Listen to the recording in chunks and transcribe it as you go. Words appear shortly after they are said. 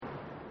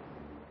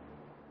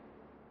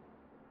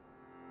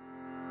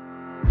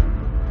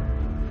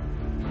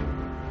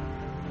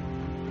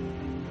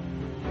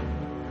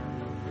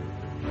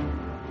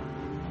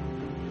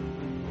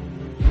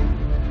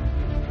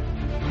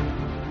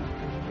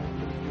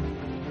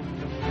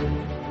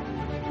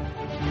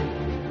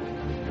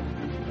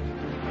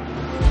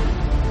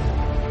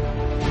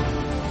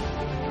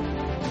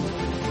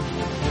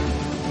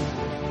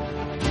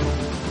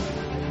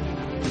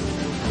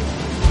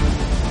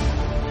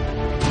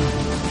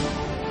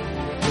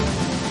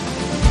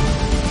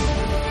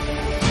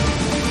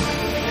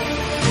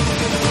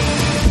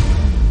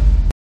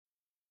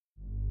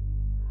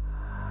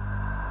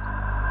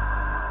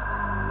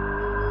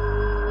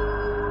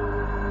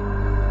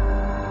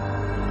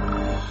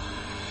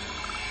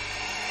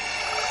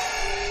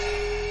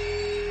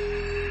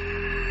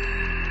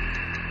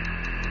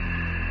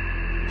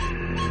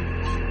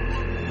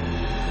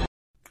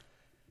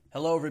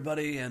Hello,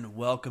 everybody, and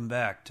welcome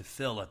back to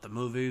Phil at the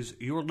Movies.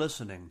 You're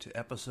listening to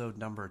episode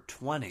number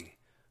 20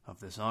 of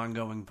this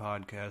ongoing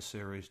podcast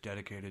series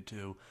dedicated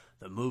to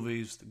the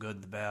movies, the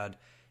good, the bad,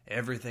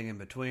 everything in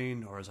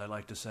between, or as I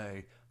like to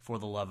say, for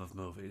the love of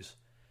movies.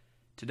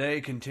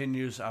 Today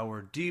continues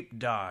our deep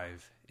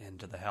dive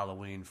into the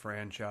Halloween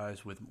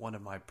franchise with one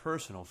of my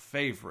personal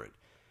favorite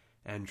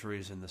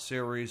entries in the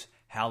series,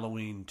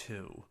 Halloween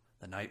 2.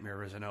 The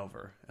nightmare isn't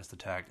over, as the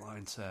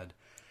tagline said.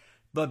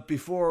 But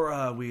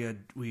before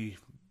we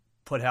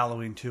put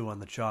Halloween 2 on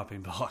the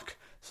chopping block,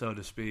 so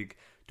to speak,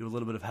 do a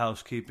little bit of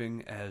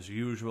housekeeping as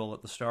usual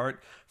at the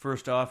start.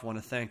 First off, I want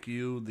to thank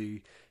you,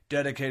 the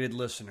dedicated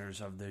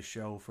listeners of this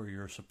show, for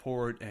your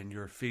support and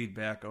your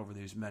feedback over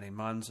these many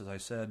months. As I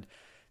said,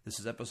 this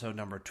is episode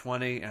number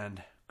 20, and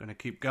I'm going to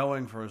keep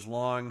going for as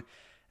long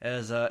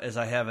as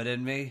I have it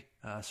in me.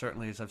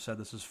 Certainly, as I've said,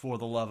 this is for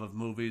the love of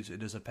movies.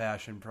 It is a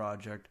passion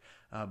project,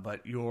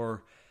 but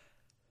your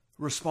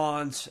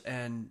response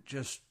and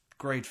just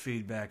great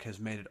feedback has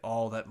made it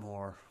all that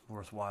more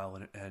worthwhile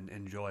and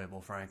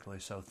enjoyable, frankly.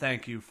 So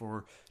thank you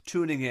for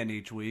tuning in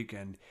each week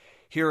and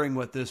hearing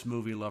what this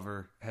movie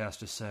lover has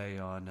to say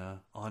on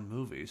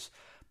movies.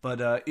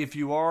 But if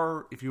you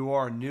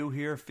are new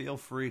here, feel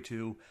free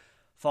to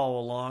follow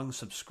along,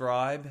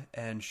 subscribe,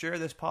 and share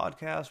this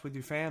podcast with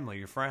your family,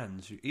 your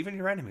friends, even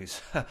your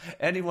enemies,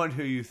 anyone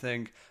who you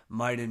think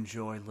might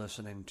enjoy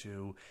listening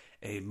to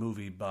a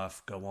movie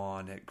buff go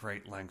on at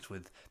great lengths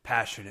with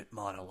passionate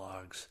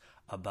monologues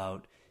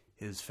about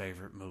his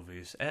favorite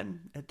movies,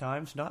 and at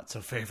times not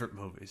so favorite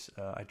movies.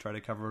 I try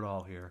to cover it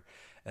all here,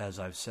 as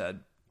I've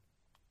said.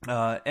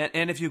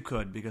 And if you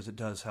could, because it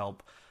does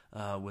help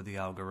with the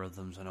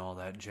algorithms and all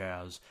that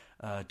jazz,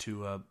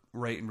 to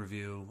rate and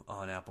review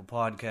on Apple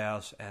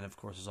Podcasts, and of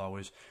course, as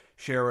always,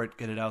 share it,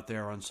 get it out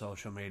there on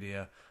social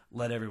media,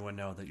 let everyone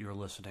know that you're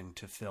listening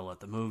to Phil at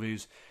the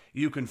Movies.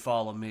 You can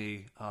follow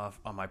me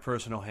on my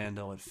personal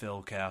handle at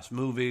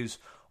PhilCastMovies,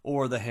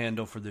 or the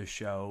handle for this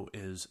show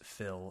is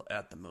Phil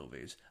at the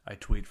Movies. I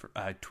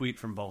tweet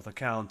from both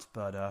accounts,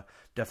 but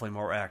definitely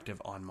more active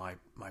on my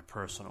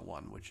personal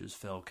one, which is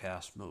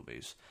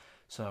PhilCastMovies.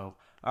 So,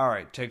 all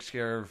right, takes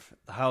care of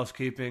the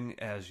housekeeping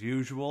as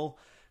usual.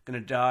 Going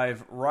to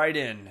dive right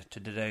in to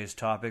today's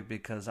topic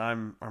because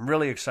I'm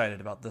really excited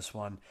about this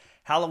one.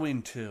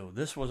 Halloween 2.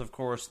 This was, of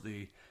course,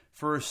 the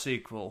first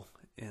sequel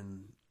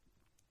in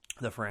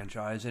the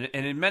franchise, and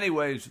in many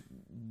ways,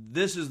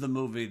 this is the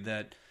movie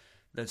that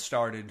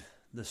started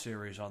the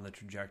series on the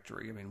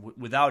trajectory. I mean,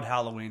 without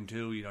Halloween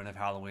 2, you don't have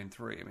Halloween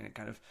 3. I mean, it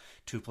kind of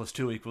 2 +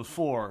 2 =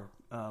 4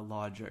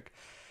 logic.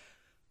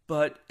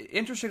 But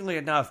interestingly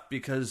enough,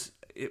 because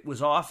it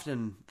was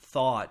often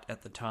thought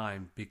at the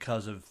time,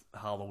 because of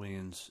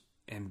Halloween's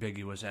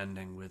ambiguous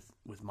ending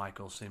with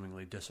Michael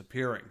seemingly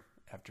disappearing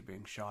after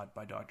being shot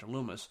by Dr.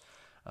 Loomis,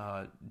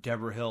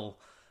 Deborah Hill,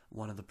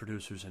 one of the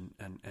producers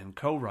and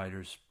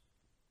co-writers,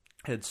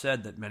 had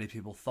said that many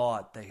people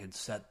thought they had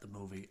set the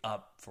movie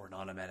up for an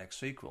automatic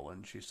sequel,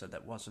 and she said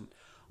that wasn't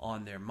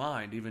on their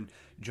mind. Even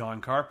John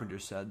Carpenter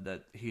said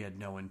that he had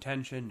no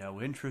intention,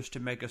 no interest to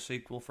make a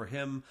sequel. For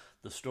him,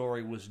 the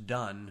story was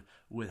done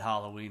with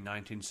Halloween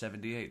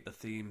 1978, the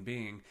theme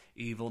being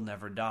evil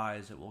never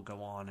dies, it will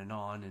go on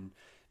in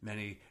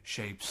many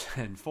shapes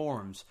and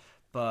forms.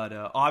 But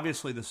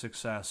obviously the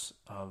success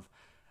of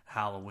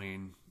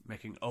Halloween,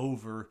 making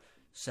over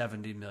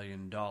 $70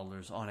 million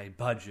on a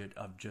budget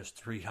of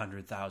just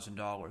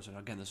 $300,000. And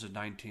again, this is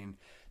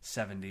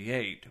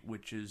 1978,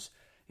 which is,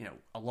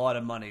 a lot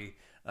of money,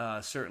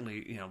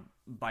 certainly,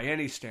 by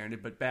any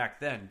standard, but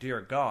back then,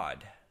 dear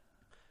God.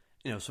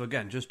 So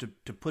again, just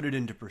to put it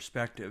into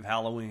perspective,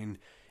 Halloween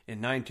in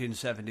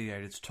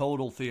 1978, its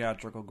total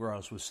theatrical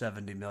gross was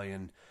 $70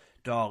 million.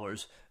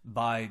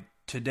 By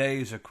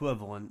today's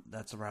equivalent,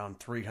 that's around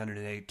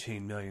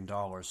 $318 million.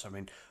 So, I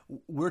mean,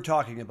 we're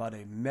talking about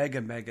a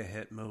mega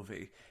hit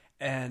movie.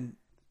 And,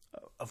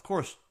 of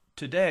course,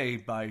 today,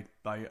 by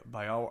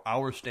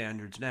our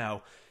standards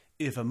now,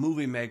 if a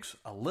movie makes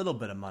a little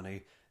bit of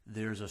money,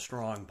 there's a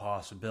strong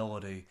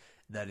possibility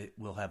that it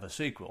will have a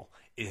sequel.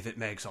 If it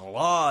makes a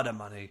lot of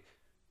money,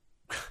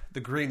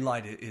 the green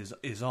light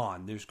is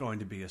on. There's going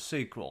to be a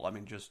sequel. I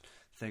mean, just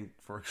think,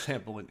 for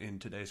example, in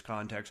today's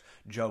context,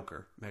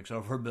 Joker makes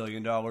over $1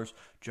 billion.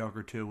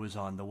 Joker 2 is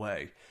on the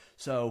way.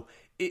 So,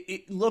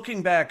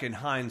 looking back in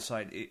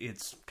hindsight,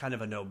 it's kind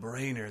of a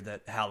no-brainer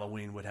that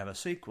Halloween would have a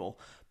sequel.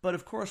 But,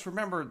 of course,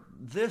 remember,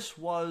 this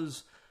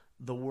was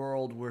the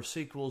world where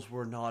sequels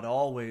were not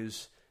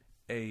always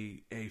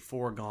a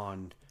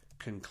foregone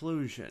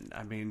conclusion.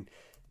 I mean,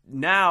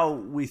 now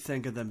we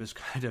think of them as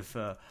kind of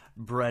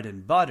bread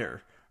and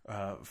butter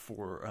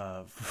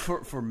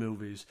for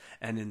movies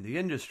and in the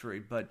industry.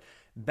 But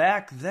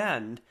back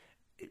then,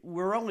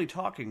 we're only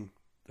talking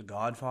The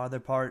Godfather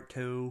Part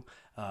 2,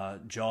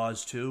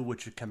 Jaws 2,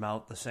 which had come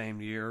out the same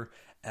year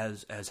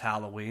as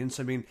Halloween.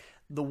 So, I mean,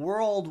 the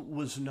world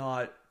was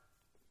not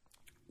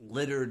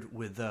littered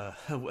with,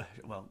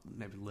 well,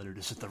 maybe littered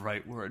isn't the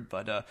right word,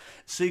 but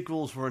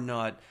sequels were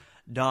not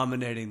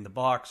dominating the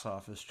box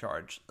office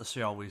charts,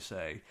 shall we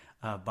say,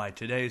 by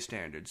today's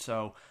standards.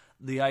 So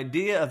the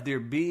idea of there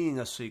being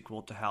a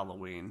sequel to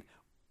Halloween,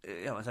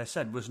 as I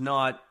said, was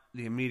not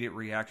the immediate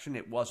reaction.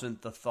 It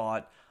wasn't the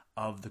thought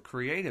of the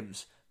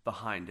creatives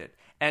behind it.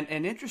 And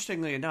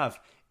interestingly enough,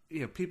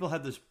 people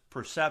had this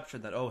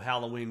perception that,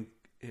 Halloween,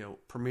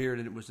 premiered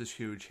and it was this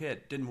huge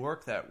hit. Didn't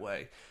work that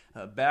way.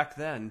 Back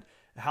then,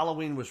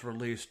 Halloween was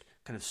released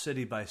kind of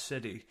city by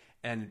city,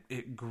 and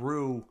it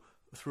grew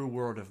through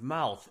word of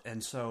mouth.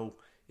 And so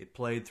it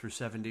played through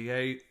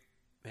 78,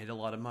 made a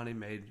lot of money,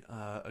 made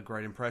a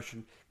great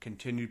impression,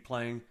 continued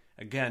playing,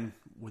 again,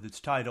 with its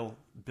title,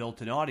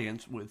 built an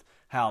audience with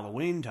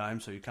Halloween time.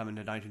 So you come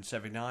into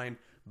 1979,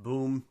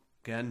 boom,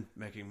 again,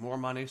 making more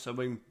money. So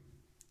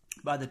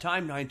by the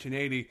time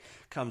 1980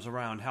 comes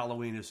around,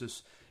 Halloween is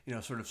this,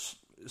 sort of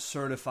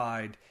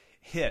certified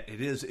hit.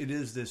 It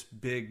is this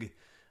big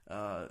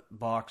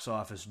box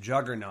office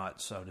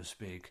juggernaut, so to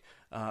speak.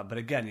 But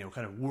again,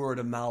 kind of word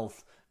of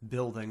mouth,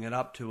 building it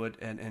up to it,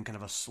 and kind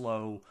of a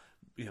slow,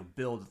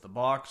 build at the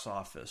box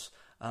office.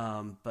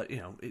 But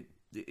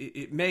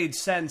it made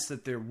sense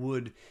that there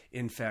would,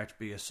 in fact,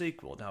 be a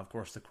sequel. Now, of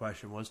course, the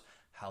question was,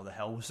 how the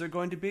hell was there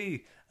going to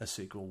be a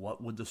sequel?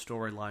 What would the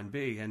storyline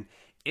be? And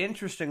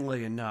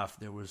interestingly enough,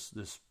 there was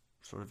this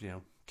sort of,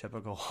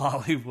 typical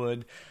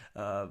Hollywood,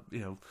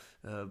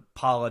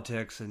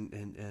 politics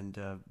and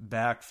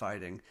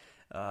backfighting.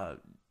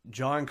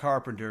 John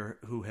Carpenter,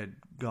 who had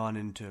gone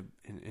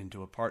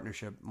into a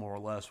partnership more or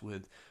less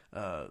with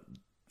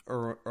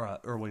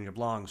Irwin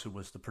Yablans, who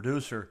was the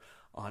producer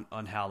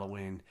on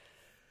Halloween,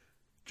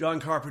 John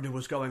Carpenter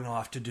was going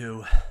off to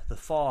do The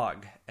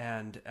Fog,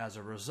 and as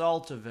a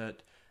result of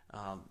it,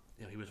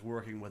 he was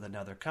working with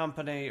another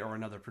company or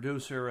another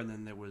producer, and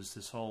then there was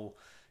this whole,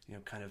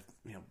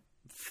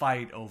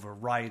 fight over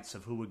rights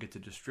of who would get to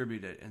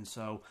distribute it, and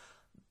so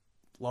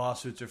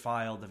lawsuits are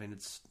filed. I mean,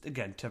 it's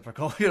again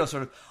typical,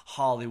 sort of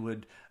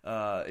Hollywood,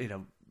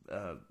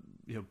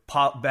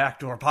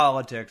 backdoor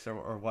politics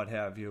or what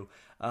have you.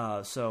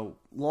 So,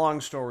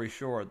 long story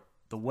short,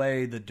 the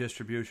way the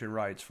distribution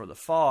rights for The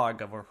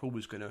Fog, or who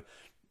was going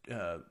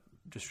to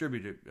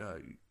distribute it,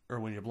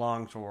 Irwin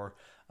Yablans or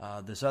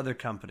this other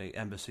company,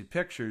 Embassy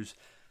Pictures,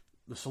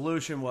 the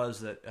solution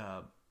was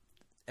that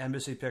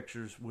Embassy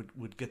Pictures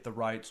would get the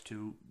rights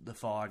to The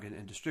Fog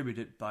and distribute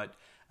it, but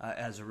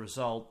as a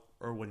result,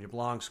 Irwin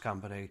Yablans'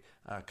 company,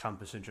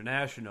 Compass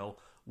International,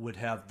 would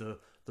have the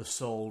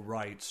sole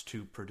rights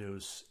to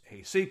produce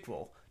a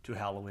sequel to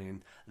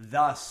Halloween.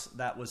 Thus,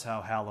 that was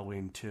how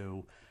Halloween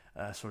 2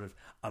 sort of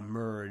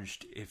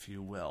emerged, if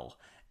you will.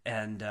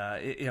 And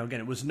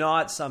again, it was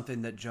not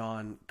something that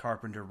John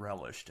Carpenter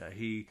relished.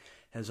 He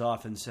has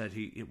often said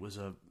it was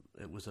a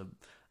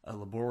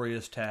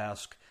laborious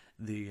task.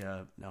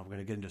 Now I'm going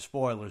to get into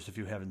spoilers if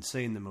you haven't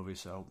seen the movie,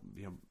 so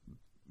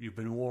you've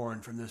been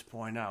warned from this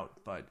point out.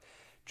 But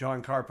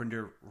John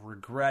Carpenter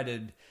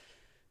regretted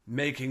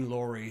making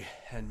Laurie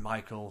and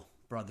Michael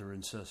brother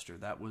and sister.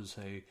 That was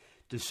a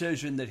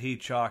decision that he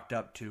chalked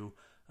up to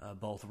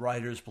both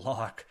writer's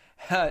block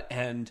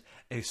and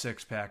a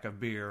six-pack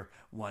of beer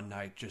one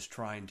night, just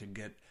trying to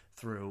get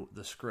through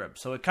the script.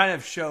 So it kind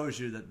of shows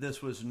you that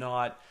this was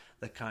not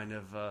the kind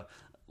of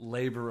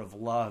labor of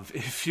love,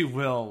 if you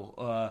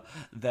will,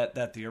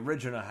 that the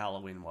original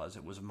Halloween was.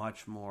 It was a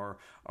much more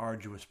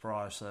arduous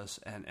process,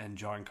 and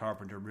John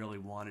Carpenter really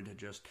wanted to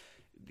just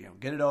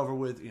get it over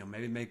with,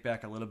 maybe make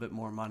back a little bit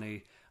more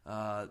money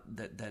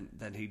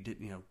than he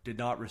did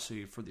not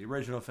receive for the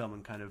original film,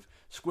 and kind of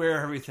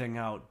square everything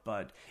out.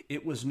 But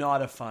it was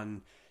not a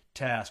fun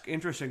task.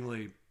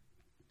 Interestingly,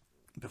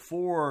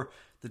 before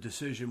the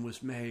decision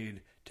was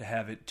made to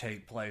have it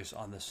take place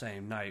on the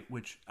same night,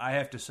 which I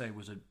have to say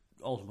was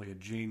ultimately a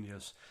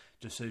genius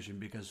decision,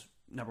 because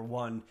number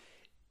one,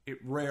 it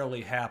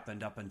rarely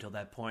happened up until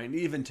that point. And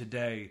even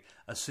today,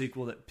 a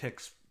sequel that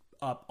picks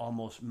up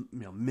almost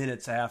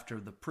minutes after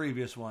the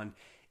previous one,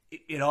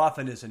 it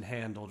often isn't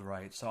handled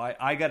right. So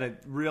I got to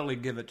really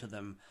give it to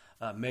them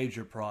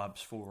major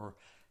props for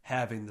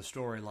having the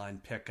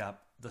storyline pick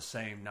up the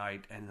same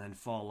night and then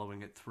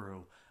following it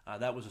through.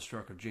 That was a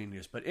stroke of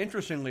genius. But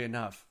interestingly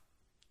enough,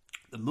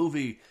 the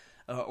movie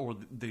or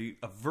the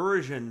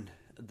version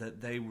that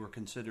they were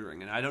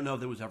considering, and I don't know if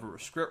there was ever a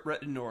script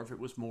written or if it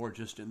was more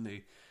just in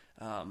the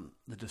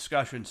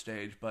discussion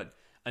stage, but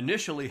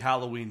initially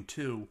Halloween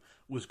 2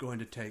 was going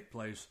to take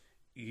place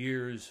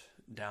years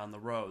down the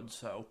road.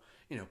 So,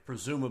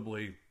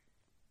 presumably,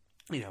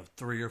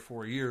 3 or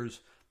 4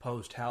 years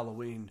post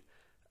Halloween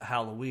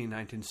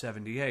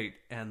 1978.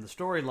 And the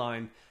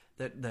storyline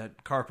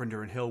that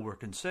Carpenter and Hill were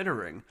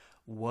considering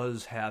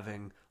was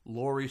having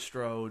Laurie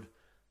Strode,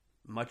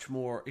 much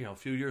more, a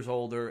few years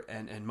older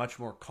and much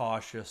more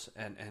cautious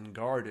and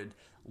guarded,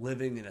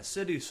 living in a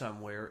city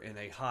somewhere in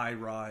a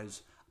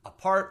high-rise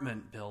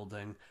apartment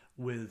building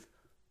with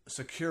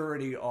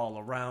security all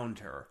around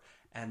her.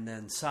 And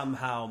then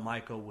somehow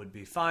Michael would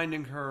be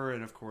finding her,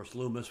 and of course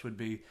Loomis would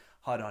be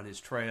hot on his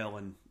trail,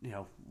 and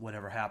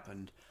whatever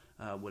happened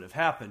would have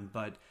happened.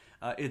 But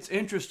it's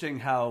interesting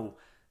how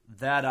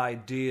that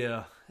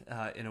idea,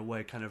 in a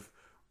way, kind of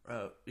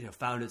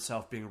found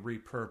itself being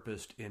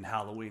repurposed in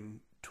Halloween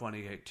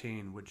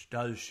 2018, which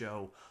does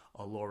show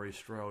a Laurie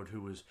Strode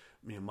who was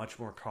much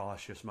more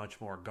cautious, much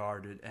more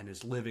guarded, and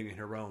is living in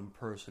her own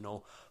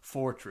personal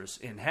fortress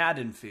in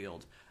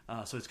Haddonfield.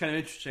 So it's kind of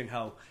interesting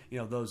how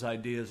those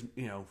ideas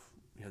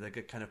they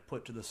get kind of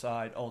put to the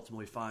side,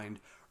 ultimately find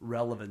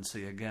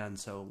relevancy again.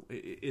 So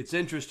it's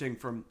interesting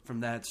from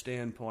that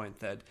standpoint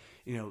that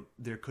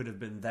there could have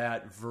been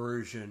that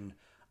version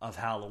of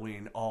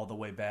Halloween all the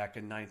way back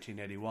in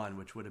 1981,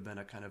 which would have been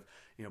a kind of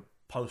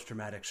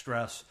post-traumatic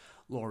stress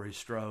Laurie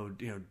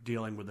Strode,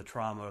 dealing with the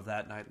trauma of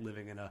that night,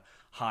 living in a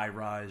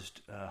high-rise,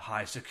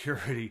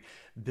 high-security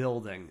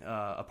building,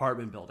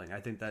 apartment building.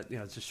 I think that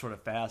it's just sort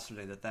of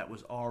fascinating that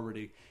was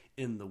already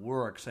in the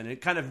works, and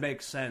it kind of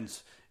makes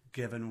sense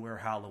given where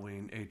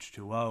Halloween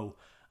H2O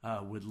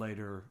would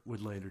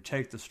later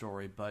take the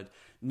story. But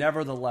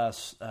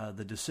nevertheless,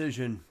 the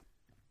decision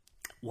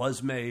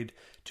was made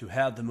to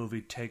have the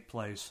movie take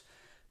place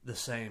the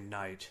same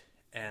night,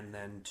 and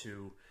then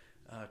to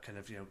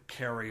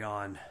carry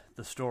on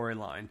the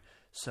storyline,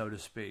 so to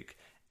speak.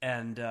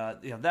 And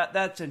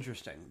that's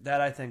interesting.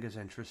 That I think is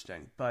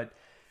interesting. But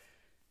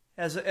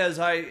as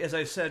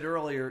I said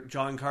earlier,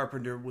 John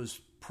Carpenter was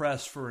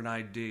pressed for an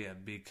idea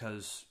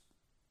because,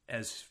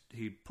 as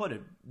he put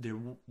it, there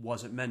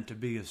wasn't meant to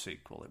be a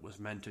sequel. It was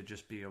meant to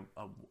just be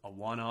a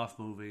one-off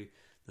movie,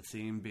 the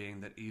theme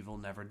being that evil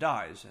never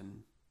dies.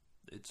 And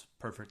it's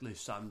perfectly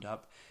summed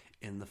up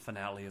in the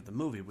finale of the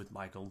movie with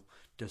Michael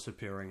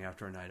disappearing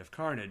after a night of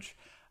carnage.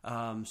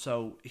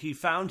 So he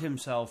found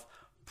himself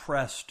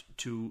pressed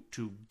to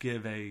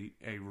give a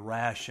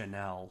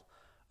rationale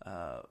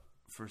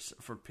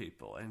for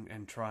people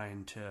and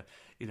trying to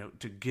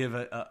give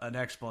an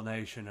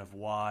explanation of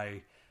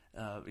why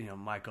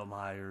Michael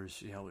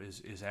Myers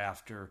is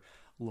after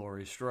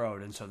Laurie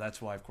Strode. And so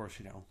that's why, of course,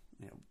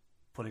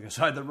 putting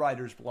aside the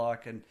writer's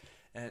block and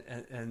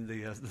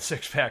the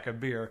 6-pack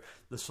of beer,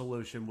 the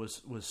solution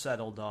was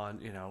settled on,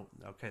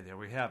 okay, there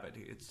we have it.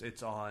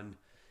 It's on,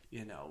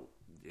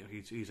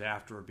 he's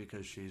after her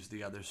because she's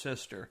the other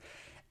sister.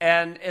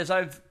 And as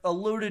I've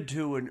alluded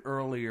to in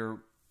earlier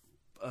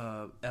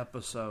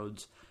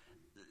episodes,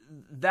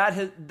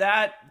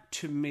 that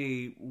to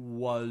me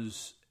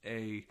was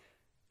a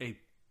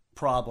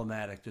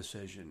problematic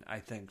decision, I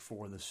think,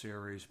 for the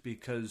series,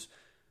 because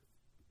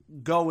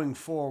going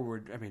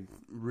forward, I mean,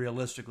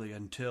 realistically,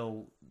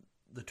 until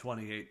the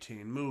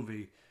 2018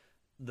 movie,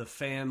 the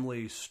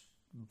family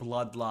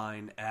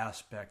bloodline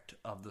aspect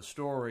of the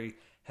story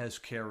has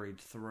carried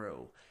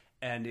through,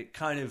 and it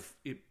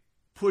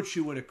puts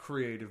you in a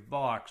creative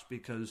box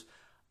because,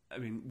 I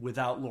mean,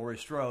 without Laurie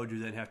Strode, you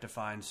then have to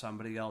find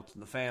somebody else in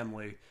the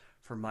family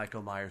for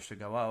Michael Myers to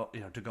go out,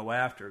 to go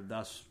after.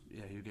 Thus,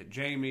 you get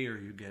Jamie or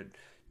you get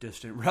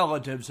distant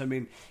relatives. I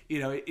mean,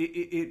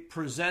 it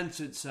presents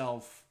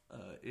itself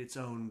its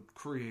own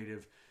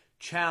creative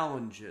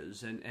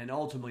challenges, and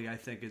ultimately, I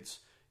think it's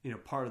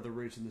part of the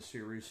reason the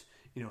series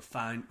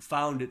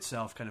found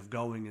itself kind of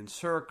going in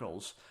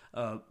circles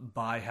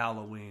by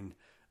Halloween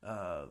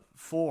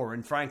 4,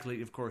 and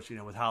frankly, of course,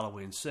 with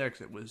Halloween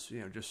 6, it was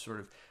just sort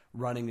of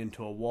running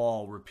into a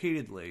wall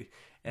repeatedly,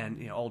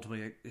 and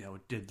ultimately,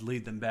 it did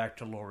lead them back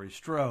to Laurie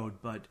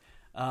Strode, but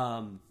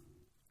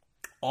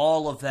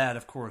all of that,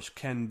 of course,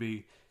 can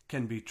be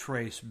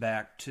traced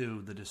back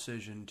to the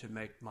decision to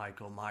make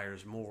Michael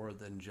Myers more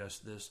than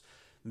just this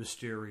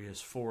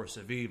mysterious force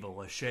of evil,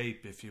 a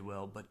shape, if you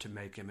will, but to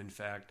make him, in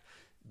fact,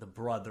 the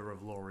brother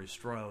of Laurie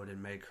Strode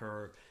and make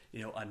her,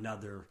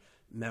 another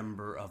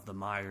member of the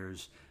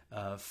Myers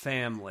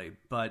family.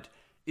 But,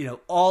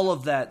 all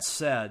of that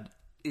said,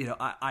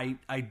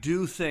 I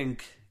do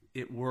think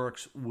it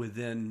works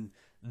within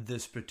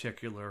this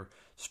particular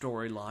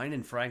storyline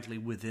and, frankly,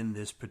 within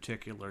this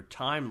particular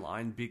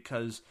timeline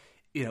because,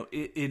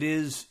 it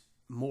is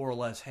more or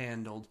less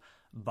handled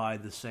by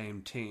the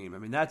same team. I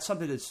mean, that's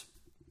something that's,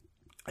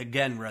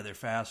 again, rather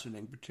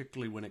fascinating,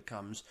 particularly when it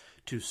comes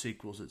to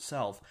sequels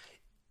itself.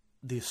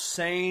 The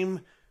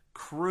same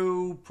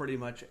crew, pretty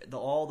much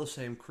all the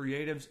same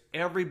creatives,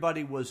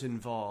 everybody was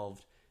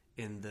involved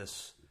in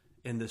this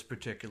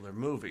particular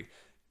movie.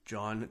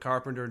 John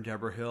Carpenter and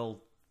Deborah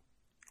Hill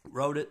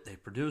wrote it, they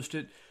produced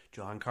it.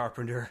 John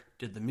Carpenter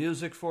did the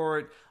music for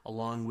it,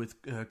 along with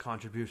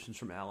contributions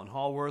from Alan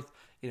Hallworth.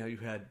 You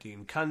had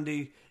Dean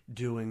Cundy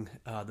doing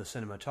the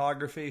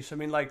cinematography. So, I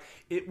mean,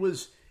 it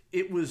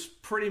was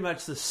pretty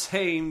much the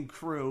same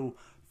crew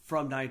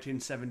from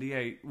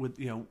 1978, with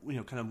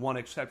kind of one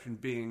exception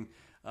being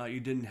you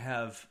didn't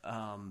have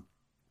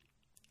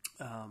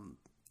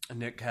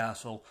Nick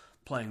Castle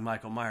playing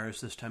Michael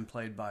Myers, this time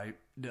played by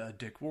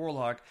Dick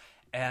Warlock,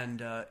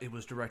 and it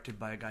was directed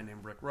by a guy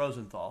named Rick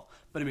Rosenthal.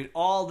 But I mean,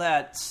 all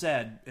that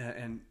said,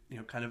 and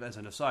kind of as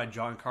an aside,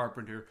 John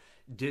Carpenter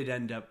did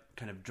end up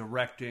kind of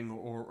directing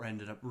or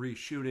ended up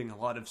reshooting a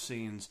lot of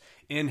scenes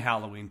in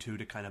Halloween 2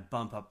 to kind of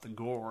bump up the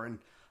gore. And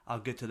I'll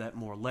get to that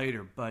more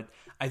later. But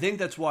I think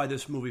that's why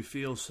this movie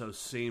feels so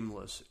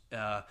seamless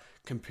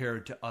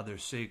compared to other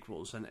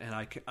sequels. And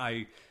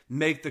I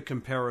make the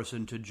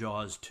comparison to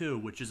Jaws 2,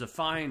 which is a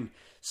fine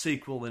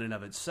sequel in and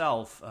of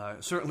itself,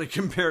 certainly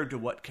compared to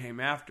what came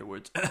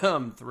afterwards,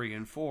 3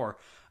 and 4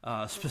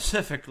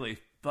 specifically.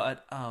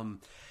 But,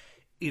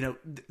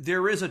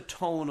 there is a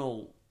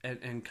tonal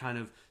and kind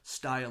of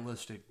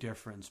stylistic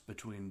difference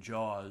between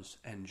Jaws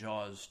and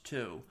Jaws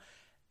 2.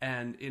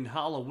 And in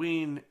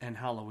Halloween and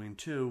Halloween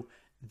 2,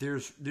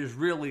 there's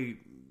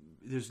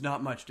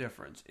not much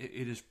difference.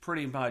 It is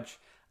pretty much,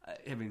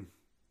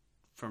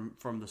 from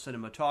the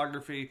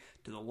cinematography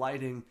to the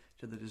lighting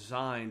to the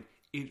design,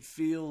 it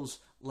feels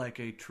like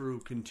a true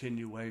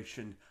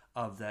continuation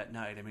of that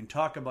night.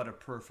 Talk about a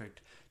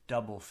perfect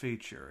double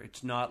feature.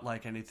 It's not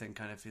like anything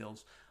kind of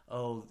feels,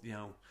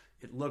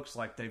 it looks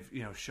like they've,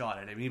 shot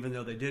it. Even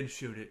though they did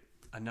shoot it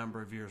a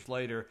number of years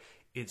later,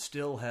 it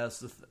still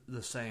has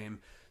the same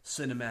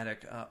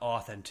cinematic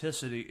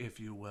authenticity, if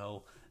you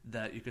will,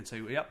 that you can say,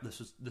 well, yep,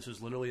 this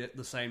is literally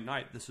the same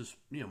night. This is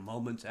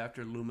moments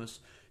after Loomis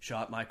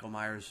shot Michael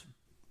Myers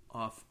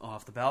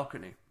off the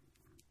balcony,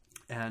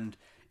 and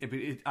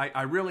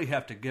I really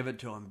have to give it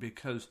to him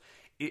because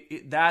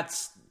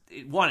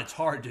it's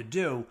hard to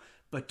do,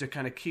 but to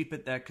kind of keep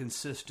it that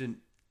consistent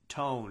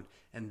tone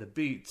and the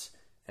beats,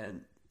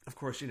 and of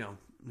course again,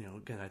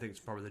 I think it's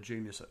probably the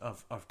genius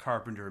of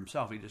Carpenter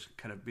himself. He just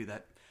kind of be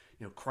that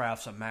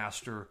crafts a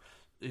master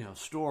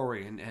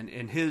story,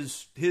 and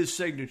his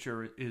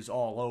signature is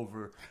all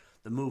over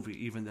the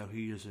movie, even though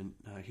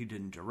he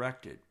didn't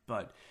direct it.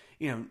 But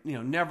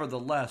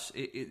nevertheless,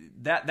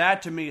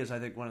 that to me is, I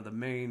think, one of the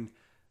main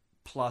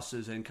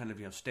pluses and kind of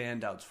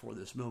standouts for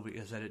this movie,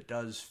 is that it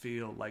does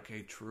feel like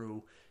a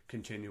true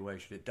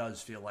continuation. It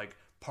does feel like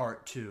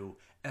part 2,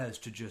 as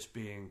to just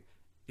being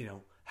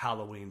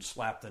Halloween,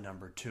 slap the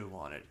number 2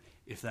 on it,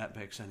 if that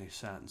makes any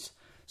sense.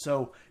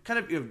 So kind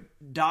of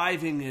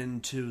diving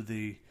into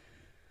the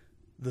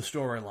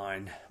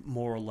storyline,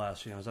 more or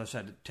less, as I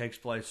said, it takes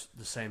place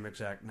the same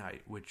exact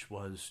night, which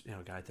was,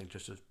 I think,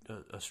 just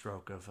a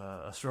stroke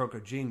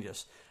of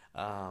genius.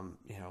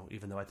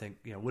 Even though I think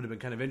it would have been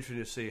kind of interesting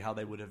to see how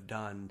they would have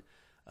done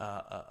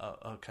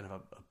a kind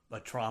of a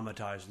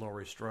traumatized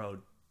Laurie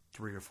Strode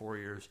 3 or 4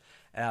 years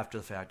after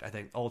the fact. I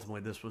think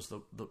ultimately this was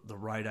the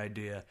right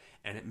idea,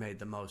 and it made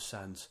the most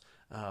sense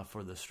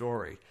for the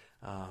story.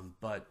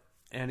 But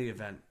any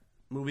event,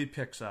 movie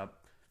picks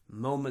up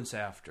moments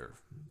after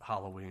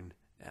Halloween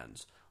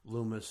ends.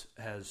 Loomis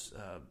has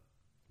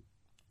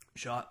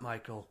shot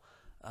Michael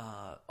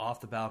off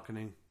the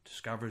balcony,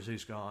 discovers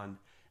he's gone,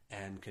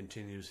 and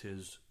continues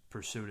his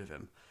pursuit of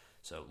him.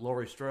 So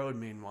Laurie Strode,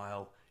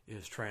 meanwhile,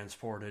 is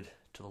transported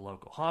to the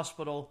local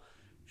hospital.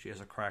 She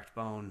has a cracked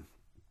bone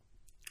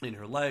in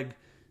her leg.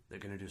 They're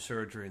going to do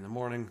surgery in the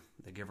morning.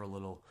 They give her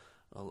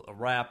a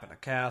wrap and a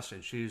cast,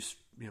 and she's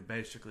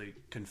basically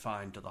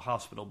confined to the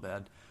hospital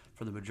bed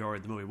for the majority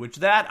of the movie.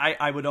 Which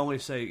I would only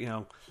say,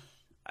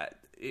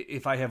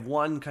 if I have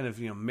one kind of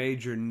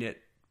major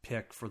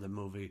nitpick for the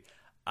movie,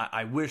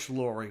 I wish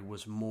Laurie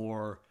was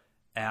more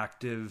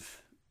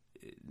active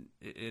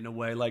in a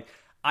way. Like,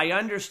 I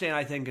understand,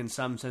 I think, in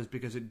some sense,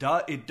 because it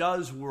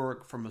does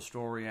work from a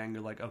story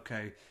angle. Like,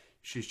 okay,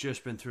 she's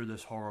just been through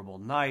this horrible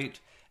night,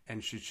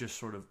 and she's just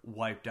sort of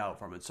wiped out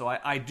from it. So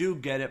I do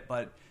get it,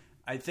 but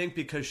I think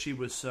because she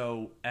was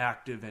so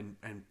active and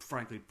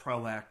frankly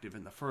proactive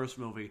in the first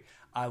movie,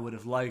 I would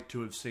have liked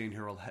to have seen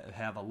her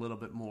have a little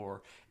bit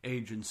more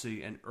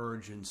agency and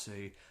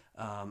urgency.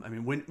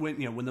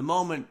 When the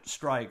moment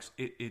strikes,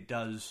 it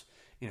does.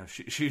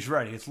 She's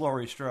ready. It's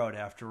Laurie Strode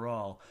after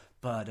all.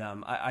 But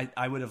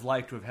I would have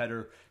liked to have had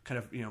her kind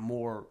of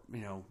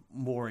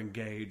more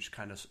engaged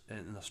kind of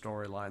in the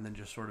storyline than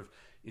just sort of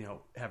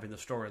having the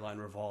storyline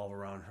revolve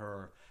around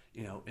her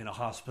in a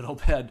hospital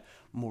bed,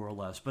 more or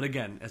less. But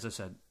again, as I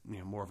said,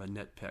 more of a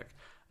nitpick.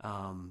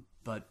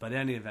 But in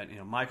any event,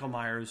 Michael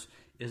Myers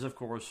is, of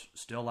course,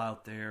 still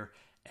out there,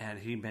 and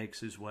he makes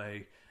his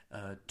way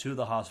to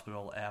the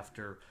hospital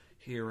after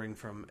hearing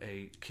from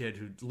a kid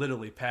who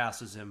literally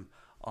passes him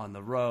on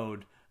the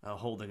road,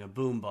 holding a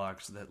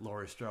boombox that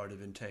Laurie Strode had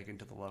been taken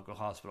to the local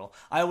hospital.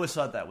 I always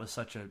thought that was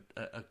such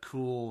a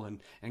cool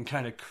and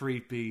kind of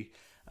creepy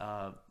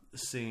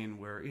scene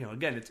where,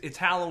 again, it's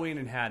Halloween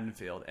in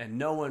Haddonfield, and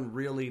no one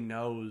really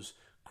knows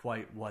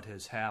quite what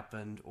has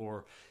happened,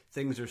 or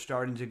things are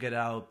starting to get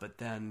out, but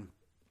then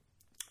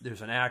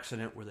there's an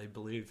accident where they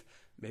believe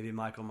maybe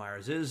Michael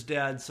Myers is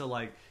dead. So,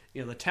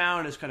 the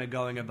town is kind of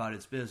going about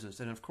its business.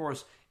 And, of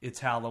course, it's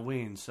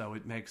Halloween, so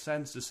it makes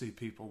sense to see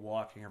people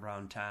walking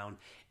around town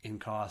in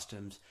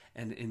costumes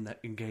and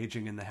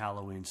engaging in the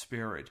Halloween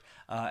spirit.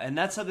 And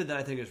that's something that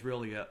I think is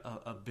really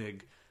a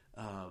big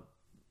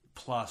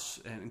plus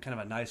and kind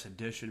of a nice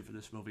addition for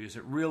this movie, is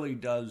it really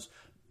does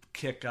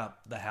kick up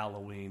the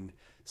Halloween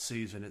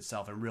season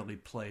itself and really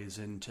plays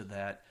into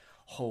that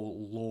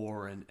whole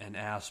lore and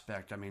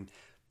aspect.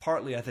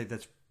 partly I think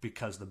that's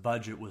because the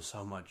budget was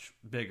so much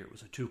bigger. It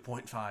was a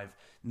 $2.5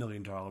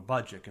 million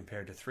budget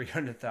compared to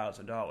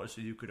 $300,000,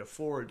 so you could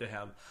afford to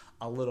have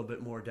a little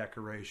bit more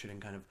decoration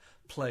and kind of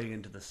play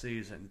into the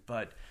season.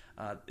 But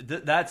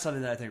that's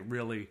something that I think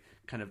really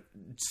kind of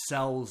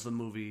sells the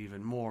movie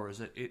even more, is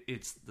that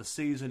it's the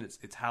season,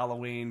 it's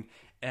Halloween,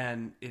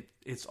 and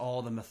it's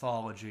all the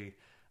mythology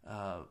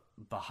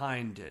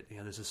behind it.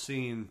 There's a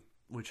scene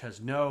which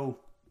has no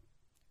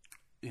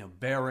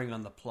bearing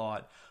on the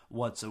plot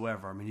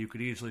whatsoever. I mean, you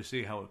could easily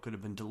see how it could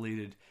have been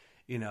deleted,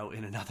 in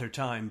another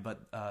time. But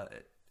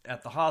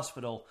at the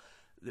hospital,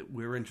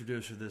 we're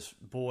introduced to this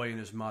boy and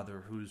his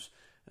mother who's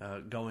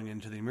going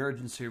into the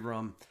emergency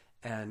room,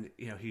 and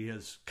he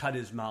has cut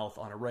his mouth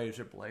on a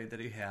razor blade that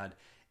he had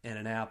in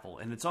an apple,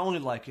 and it's only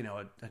like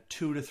a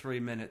 2 to 3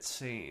 minute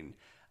scene.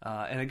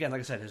 And again,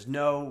 like I said, has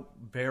no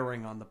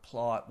bearing on the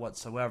plot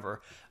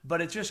whatsoever. But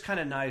it's just kind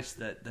of nice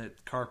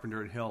that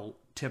Carpenter and Hill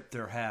tipped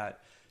their hat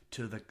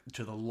to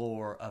the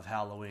lore of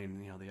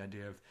Halloween. The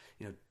idea of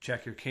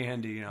check your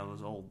candy.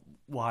 Those old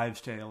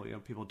wives' tale.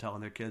 People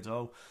telling their kids,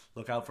 "Oh,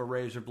 look out for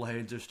razor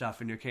blades or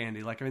stuff in your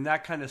candy."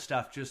 That kind of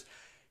stuff just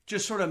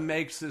sort of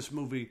makes this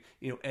movie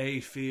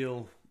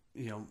feel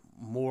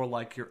more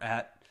like you're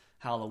at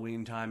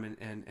Halloween time,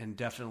 and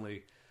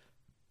definitely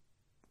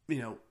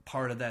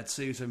part of that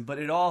season. But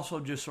it also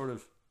just sort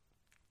of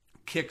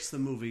kicks the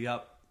movie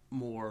up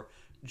more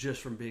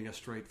just from being a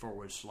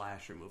straightforward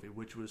slasher movie,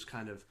 which was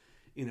kind of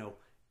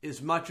as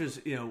much as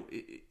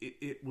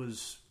it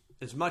was,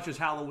 as much as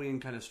Halloween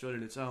kind of stood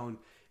in its own,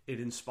 it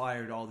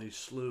inspired all these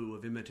slew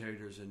of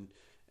imitators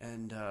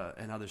and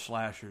other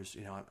slashers.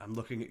 I'm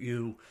looking at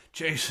you,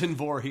 Jason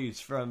Voorhees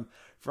from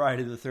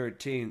Friday the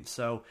 13th.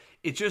 So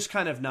it's just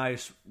kind of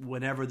nice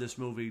whenever this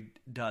movie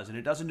does, and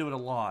it doesn't do it a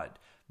lot,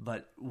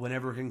 but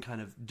whenever it can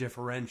kind of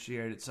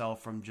differentiate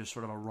itself from just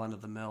sort of a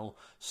run-of-the-mill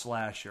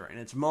slasher. And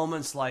it's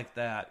moments like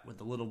that with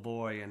the little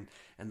boy and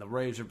the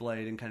razor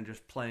blade and kind of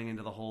just playing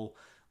into the whole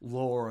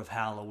lore of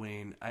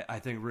Halloween, I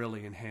think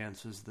really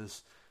enhances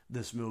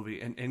this movie,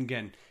 and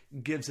again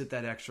gives it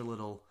that extra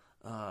little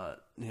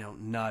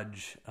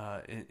nudge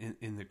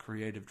in the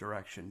creative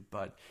direction.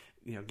 But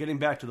getting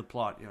back to the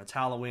plot, it's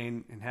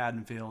Halloween in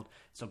Haddonfield,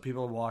 so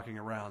people are walking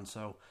around,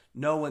 so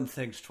no one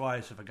thinks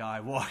twice of a guy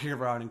walking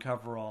around in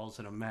coveralls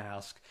and a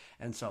mask.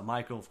 And so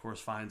Michael, of course,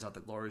 finds out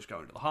that Laurie's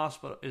going to the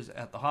hospital, is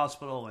at the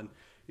hospital, and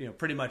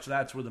pretty much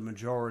that's where the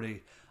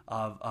majority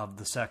of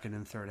the second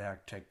and third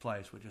act take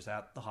place, which is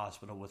at the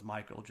hospital with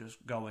Michael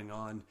just going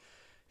on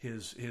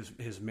his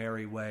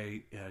merry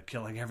way,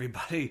 killing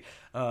everybody,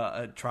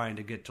 trying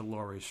to get to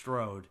Laurie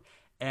Strode.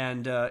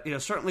 And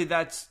certainly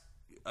that's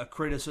a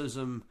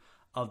criticism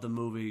of the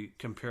movie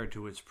compared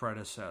to its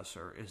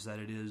predecessor, is that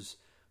it is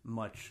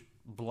much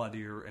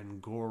bloodier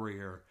and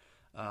gorier.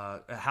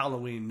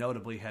 Halloween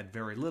notably had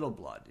very little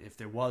blood. If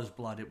there was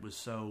blood, it was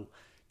so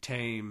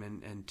tame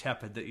and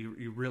tepid that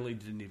you really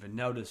didn't even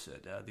notice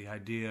it. The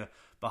idea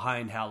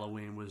behind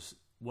Halloween was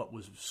what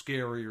was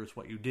scarier is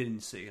what you didn't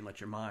see, and let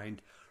your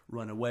mind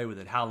run away with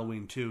it.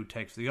 Halloween 2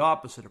 takes the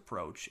opposite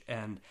approach,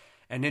 and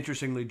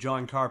interestingly,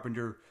 John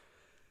Carpenter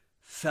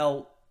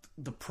felt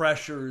the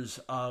pressures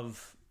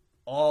of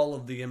all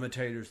of the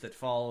imitators that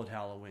followed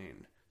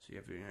Halloween. So you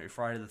have your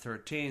Friday the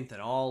 13th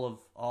and all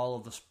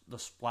of the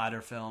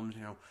splatter films,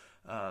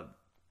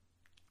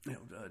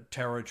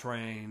 Terror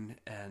Train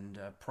and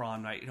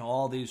Prom Night,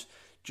 all these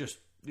just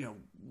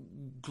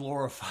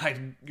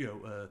glorified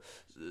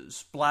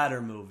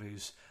splatter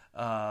movies.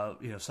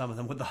 Some of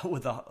them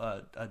with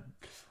a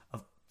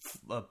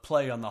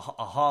play on a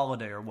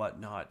holiday or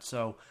whatnot.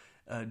 So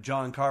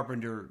John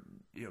Carpenter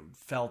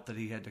felt that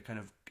he had to kind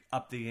of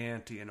up the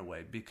ante in a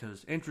way,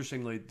 because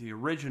interestingly, the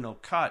original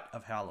cut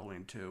of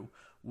Halloween 2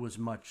 was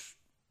much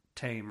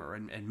tamer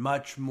and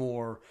much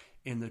more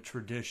in the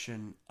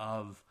tradition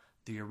of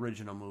the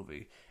original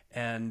movie.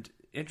 And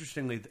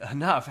interestingly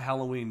enough,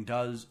 Halloween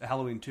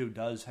 2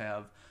 does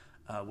have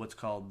what's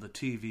called the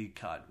TV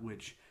cut,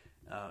 which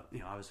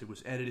obviously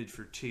was edited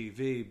for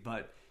TV,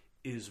 but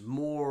is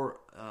more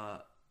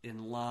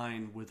in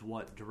line with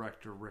what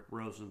director Rick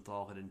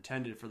Rosenthal had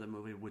intended for the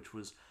movie, which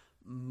was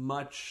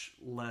much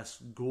less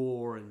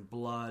gore and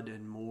blood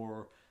and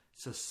more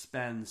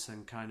suspense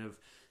and kind of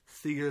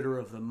theater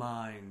of the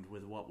mind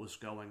with what was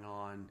going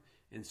on,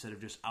 instead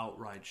of just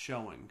outright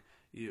showing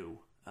you.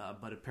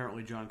 But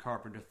apparently John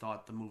Carpenter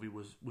thought the movie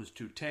was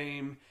too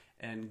tame,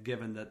 and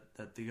given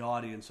that the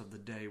audience of the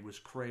day was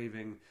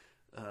craving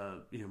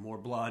more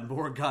blood,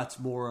 more guts,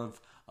 more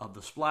of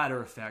the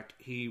splatter effect,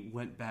 he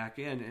went back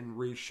in and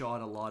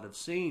reshot a lot of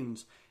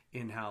scenes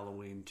in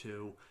Halloween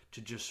 2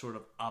 to just sort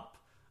of up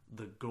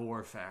the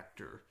gore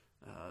factor,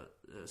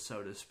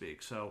 so to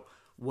speak. So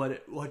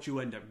what you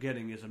end up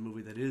getting is a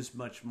movie that is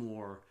much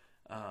more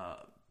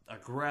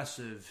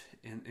aggressive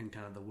in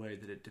kind of the way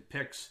that it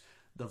depicts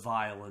the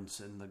violence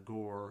and the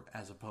gore,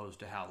 as opposed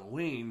to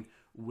Halloween,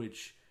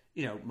 which,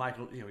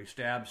 Michael, he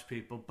stabs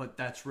people, but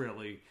that's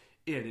really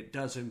it. It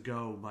doesn't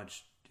go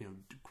much,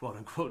 quote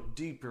unquote,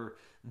 deeper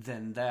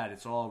than that.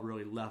 It's all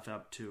really left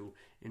up to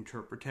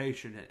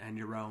interpretation and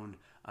your own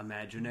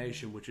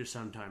imagination, which is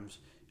sometimes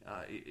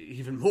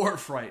even more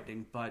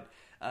frightening. But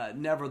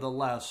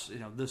nevertheless,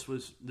 this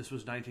was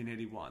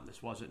 1981.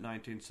 This wasn't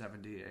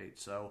 1978.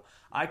 So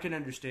I can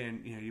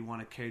understand, you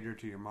want to cater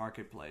to your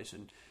marketplace,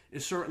 and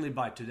it's certainly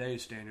by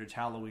today's standards,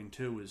 Halloween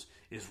 2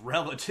 is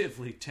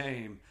relatively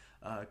tame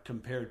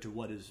compared to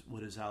what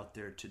is out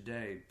there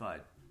today.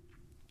 But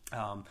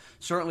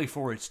certainly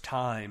for its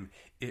time,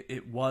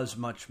 it was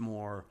much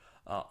more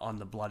on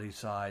the bloody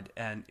side,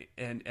 and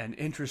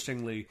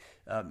interestingly,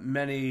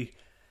 many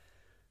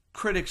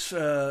critics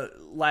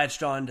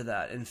latched onto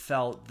that and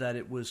felt that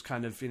it was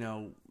kind of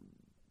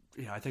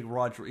I think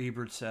Roger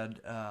Ebert said,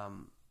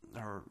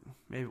 or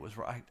maybe it was,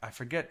 I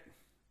forget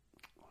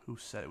who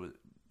said it was.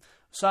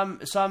 Some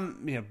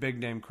big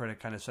name critic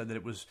kind of said that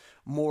it was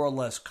more or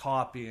less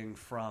copying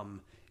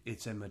from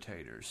its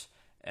imitators,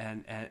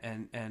 and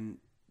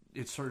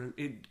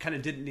it kind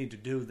of didn't need to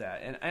do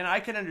that, and I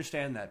can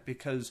understand that,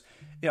 because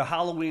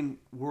Halloween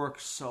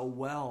works so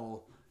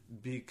well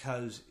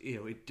because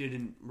it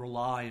didn't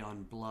rely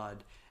on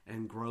blood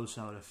and gross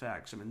out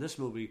effects. I mean, this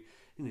movie,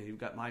 you've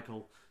got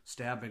Michael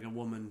stabbing a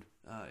woman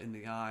in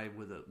the eye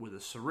with a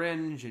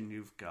syringe, and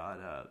you've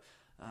got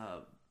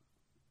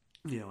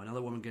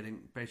another woman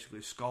getting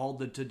basically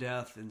scalded to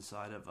death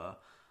inside of a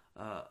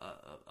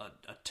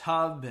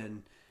tub,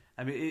 and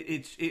I mean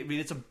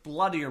it's a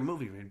bloodier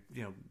movie. I mean,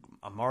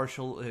 a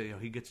marshal,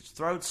 he gets his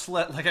throat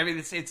slit. Like, I mean,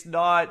 it's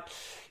not,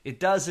 it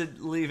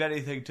doesn't leave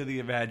anything to the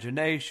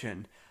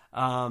imagination. But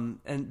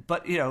on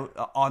the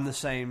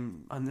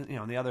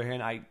other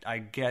hand, I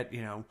get,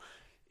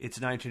 it's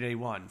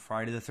 1981.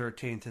 Friday the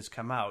 13th has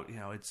come out.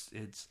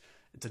 It's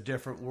a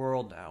different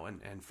world now,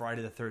 and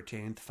Friday the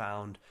 13th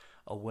found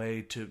a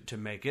way to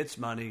make its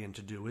money and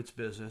to do its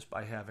business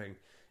by having,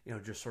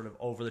 just sort of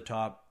over the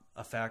top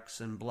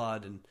effects and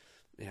blood and,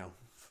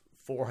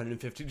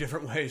 450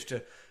 different ways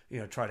to,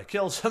 try to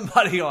kill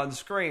somebody on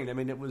screen. I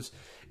mean, it was,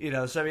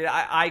 so I mean,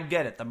 I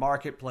get it. The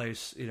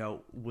marketplace,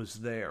 was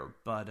there,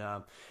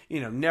 but,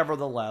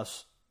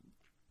 nevertheless,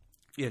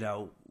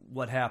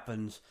 what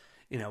happened,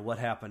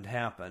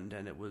 happened,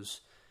 and it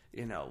was,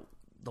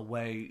 the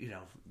way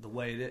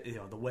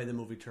the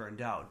movie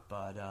turned out.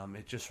 But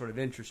it's just sort of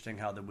interesting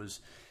how there was,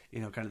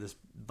 kind of this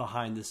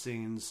behind the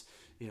scenes,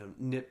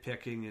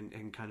 nitpicking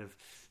and kind of,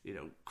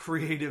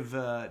 creative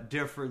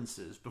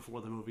differences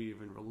before the movie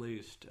even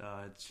released.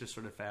 It's just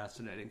sort of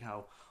fascinating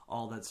how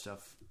all that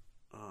stuff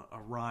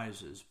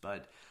arises.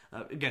 But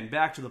again,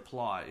 back to the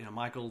plot.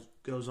 Michael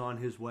goes on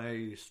his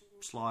way, he's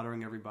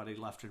slaughtering everybody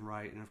left and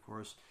right, and of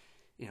course,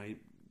 he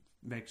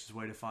makes his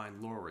way to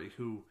find Laurie,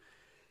 who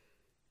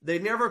they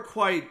never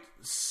quite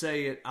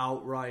say it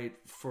outright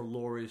for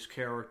Laurie's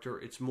character.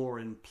 It's more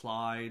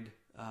implied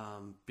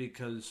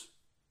because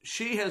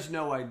she has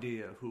no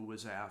idea who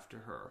was after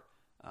her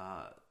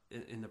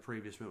in the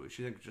previous movie.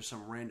 She thinks it's just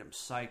some random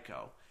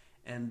psycho.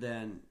 And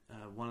then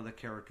one of the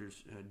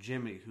characters,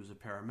 Jimmy, who's a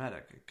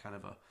paramedic, kind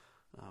of a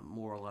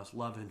more or less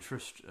love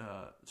interest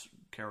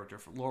character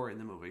for Laurie in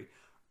the movie,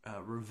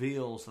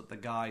 reveals that the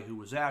guy who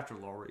was after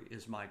Laurie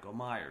is Michael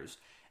Myers.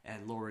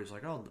 And Laurie's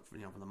like, oh,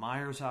 from the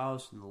Myers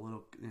house, and the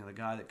little, the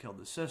guy that killed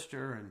his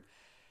sister. And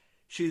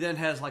she then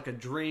has like a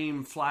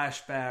dream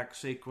flashback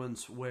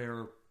sequence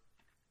where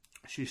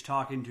she's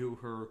talking to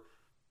her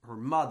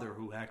mother,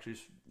 who actually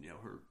is,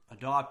 her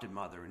adopted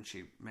mother, and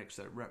she makes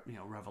that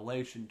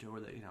revelation to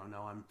her that,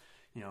 no, I'm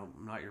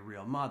not your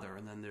real mother.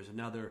 And then there's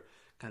another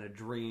kind of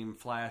dream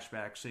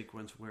flashback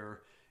sequence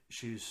where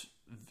she's,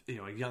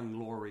 a young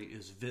Laurie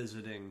is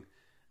visiting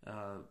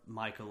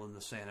Michael in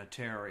the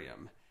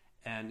sanitarium.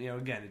 And,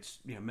 again, it's,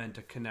 meant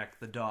to connect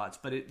the dots.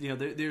 But,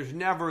 there's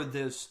never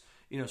this,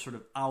 sort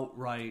of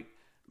outright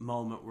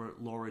moment where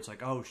Laurie's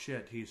like, oh,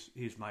 shit,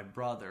 he's my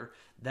brother.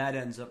 That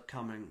ends up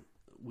coming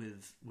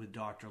with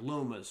Dr.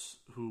 Loomis,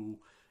 who,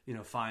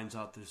 finds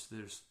out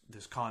there's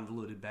this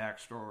convoluted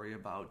backstory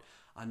about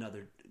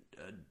another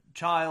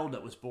child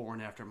that was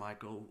born after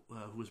Michael,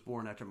 who was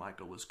born after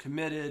Michael was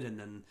committed, and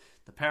then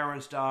the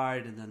parents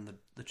died, and then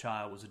the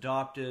child was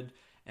adopted.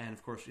 And,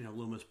 of course,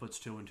 Loomis puts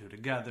two and two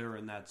together,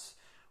 and that's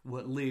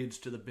what leads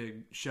to the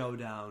big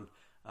showdown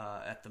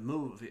at the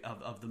movie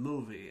of the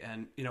movie.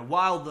 And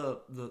while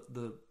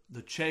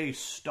the chase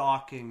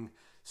stalking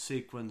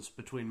sequence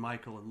between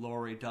Michael and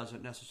Laurie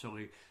doesn't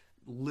necessarily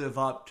live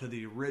up to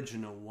the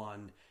original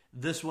one,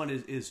 this one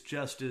is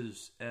just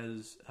as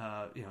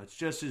it's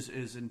just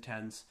as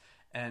intense.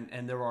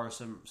 And there are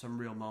some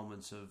real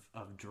moments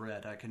of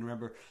dread. I can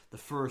remember the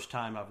first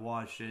time I've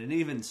watched it, and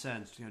even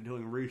since,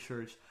 doing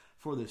research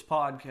for this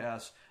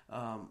podcast,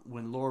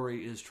 when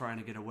Laurie is trying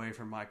to get away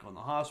from Michael in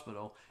the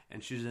hospital,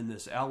 and she's in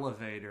this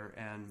elevator,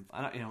 and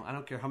I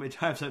don't care how many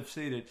times I've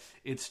seen it,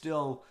 it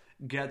still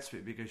gets me,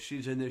 because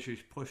she's in there,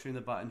 she's pushing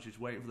the button, she's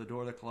waiting for the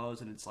door to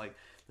close, and it's like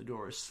the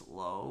door is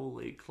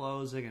slowly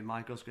closing, and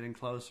Michael's getting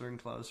closer and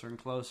closer and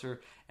closer,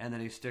 and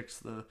then he sticks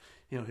the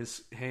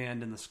his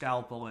hand and the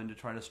scalpel in to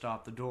try to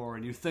stop the door,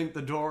 and you think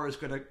the door is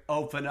going to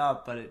open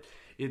up, but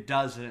it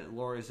doesn't.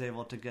 Laurie's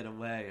able to get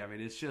away. I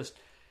mean, it's just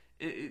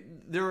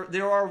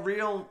there are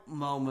real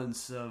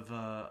moments of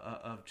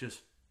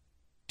just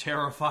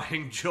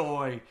terrifying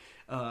joy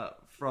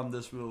from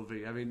this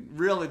movie. I mean,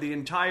 really, the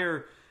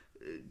entire...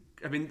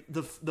 I mean,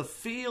 the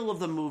feel of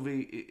the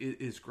movie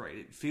is great.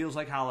 It feels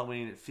like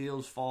Halloween. It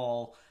feels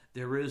fall.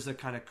 There is a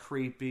kind of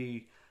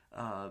creepy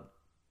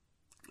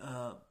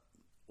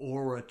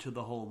aura to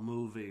the whole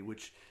movie,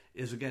 which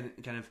is, again,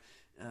 kind of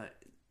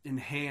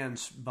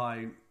enhanced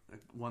by,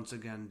 once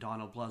again,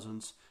 Donald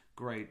Pleasant's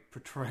great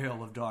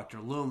portrayal of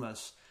Dr.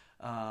 Loomis,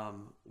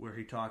 where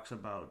he talks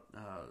about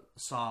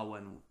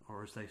Samhain,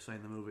 or as they say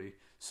in the movie,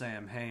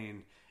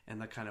 Samhain,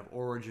 and the kind of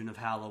origin of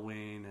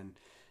Halloween, and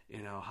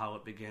you know how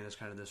it began as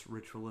kind of this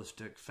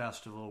ritualistic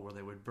festival where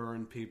they would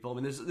burn people. I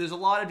mean, there's a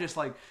lot of just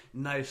like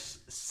nice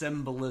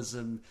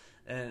symbolism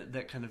and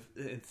that kind of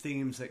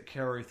themes that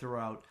carry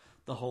throughout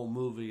the whole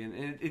movie.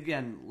 And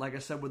again, like I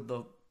said, with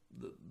the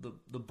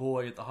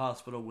boy at the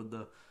hospital with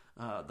the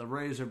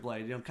razor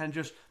blade, you know, kind of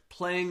just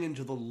playing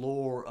into the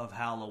lore of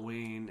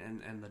Halloween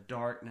and the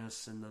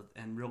darkness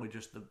and really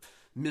just the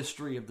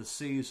mystery of the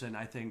season,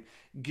 I think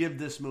give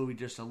this movie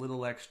just a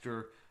little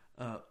extra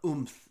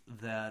oomph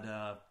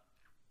that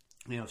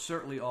you know,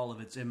 certainly all of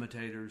its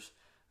imitators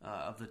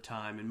of the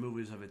time and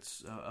movies of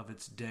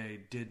its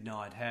day did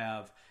not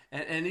have,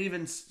 and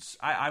even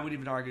I would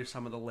even argue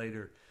some of the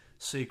later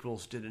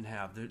sequels didn't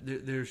have.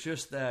 There's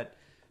just that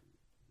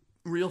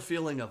real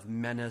feeling of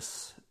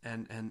menace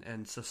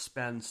and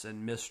suspense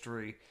and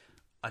mystery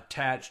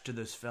attached to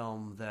this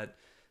film that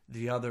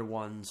the other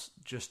ones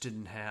just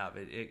didn't have.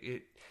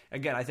 It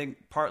again, I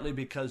think partly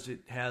because it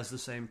has the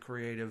same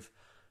creative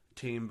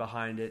team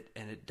behind it,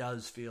 and it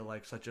does feel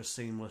like such a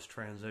seamless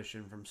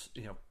transition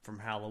from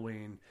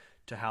Halloween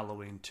to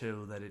Halloween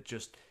 2 that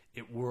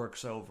it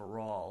works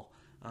overall.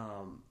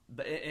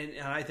 But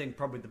I think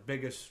probably the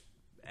biggest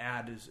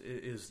add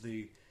is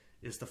the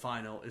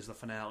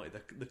finale,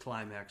 the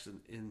climax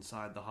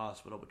inside the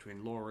hospital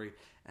between Laurie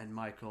and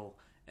Michael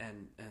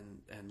and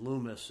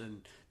Loomis.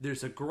 And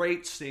there's a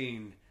great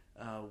scene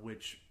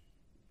which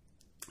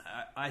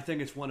I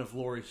think it's one of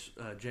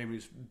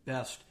Jamie's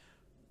best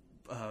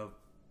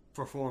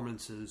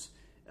performances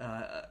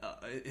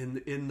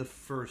in the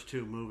first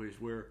two movies,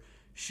 where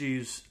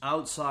she's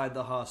outside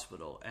the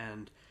hospital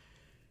and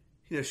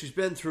you know she's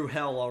been through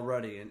hell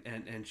already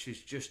and she's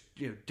just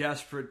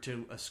desperate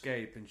to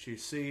escape, and she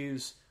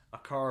sees a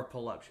car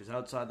pull up. She's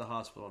outside the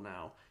hospital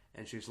now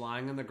and she's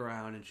lying on the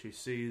ground and she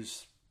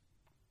sees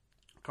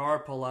a car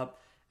pull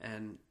up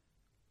and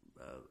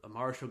a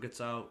marshal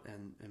gets out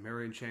and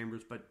Marion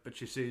Chambers, but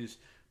she sees,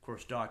 of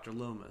course, Dr.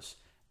 Loomis,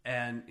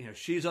 and you know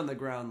she's on the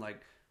ground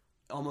like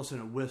almost in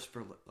a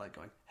whisper, like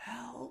going,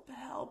 help,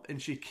 help.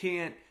 And she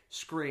can't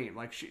scream.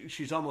 Like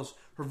she's almost,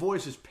 her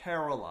voice is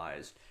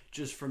paralyzed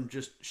just from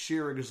just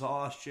sheer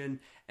exhaustion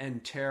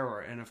and terror.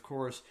 And of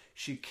course,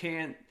 she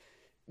can't,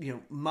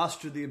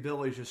 muster the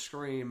ability to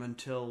scream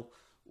until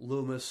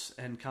Loomis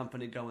and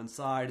company go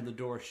inside and the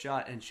door's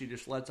shut, and she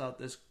just lets out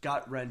this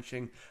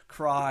gut-wrenching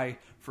cry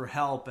for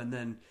help. And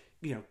then,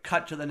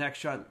 cut to the next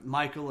shot,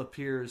 Michael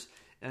appears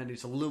and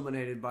he's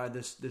illuminated by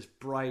this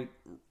bright,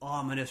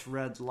 ominous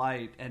red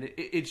light. And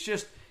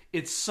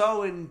it's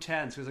so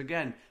intense because,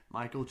 again,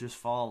 Michael just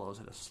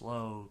follows at a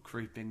slow,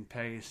 creeping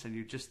pace. And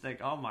you just think,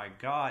 oh, my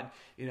God,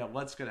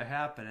 what's going to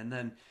happen? And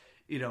then,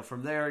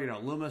 from there,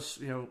 Loomis,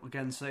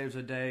 again, saves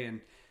the day.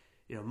 And,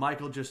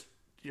 Michael just,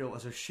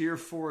 as a sheer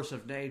force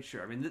of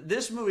nature. I mean,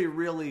 this movie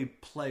really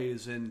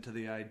plays into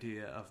the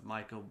idea of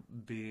Michael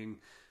being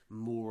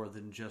more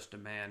than just a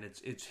man.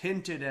 It's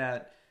hinted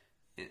at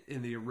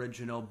in the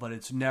original, but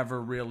it's never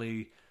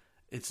really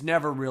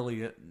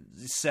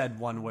said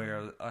one way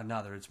or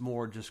another. It's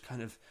more just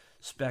kind of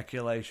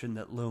speculation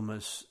that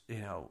Loomis,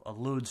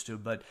 alludes to.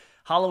 But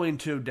Halloween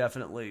 2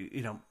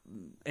 definitely,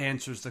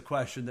 answers the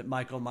question that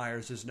Michael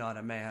Myers is not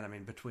a man. I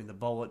mean, between the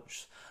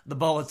bullets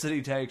that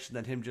he takes, and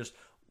then him just,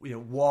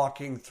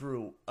 walking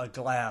through a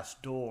glass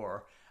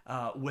door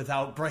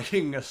without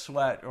breaking a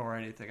sweat or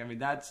anything. I mean,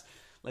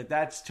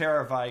 that's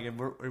terrifying, and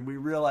we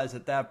realize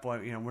at that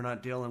point, we're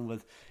not dealing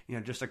with,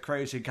 just a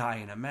crazy guy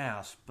in a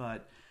mask.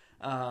 But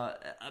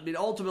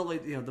ultimately,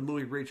 the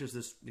movie reaches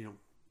this,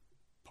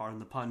 pardon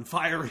the pun,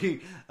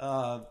 fiery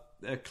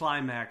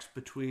climax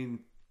between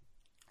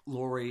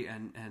Laurie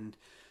and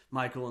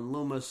Michael and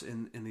Loomis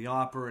in the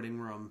operating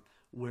room,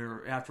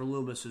 where after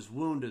Loomis is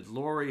wounded,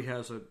 Laurie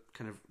has a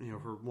kind of,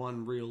 her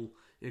one real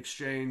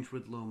exchange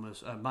with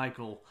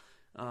Michael.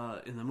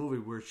 In the movie,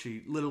 where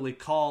she literally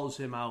calls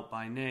him out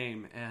by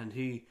name, and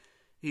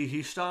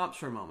he stops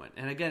for a moment.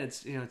 And again,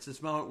 it's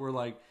this moment where,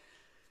 like,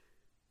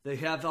 they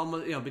have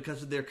almost,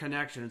 because of their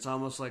connection, it's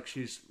almost like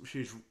she's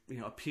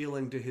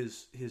appealing to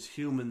his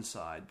human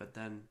side, but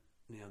then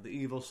the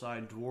evil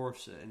side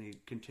dwarfs it, and he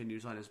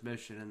continues on his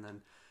mission. And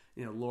then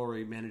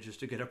Laurie manages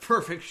to get a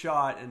perfect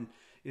shot, and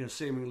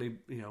seemingly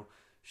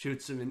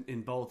shoots him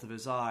in both of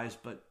his eyes,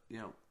 but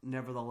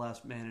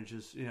nevertheless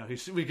manages,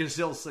 we can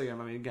still see him.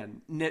 I mean,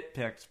 again,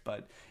 nitpicks,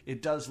 but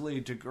it does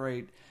lead to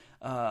great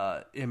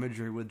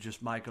imagery with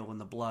just Michael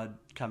and the blood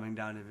coming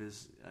down of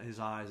his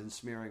eyes and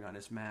smearing on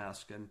his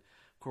mask. And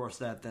of course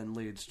that then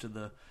leads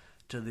to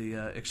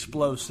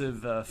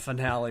explosive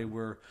finale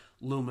where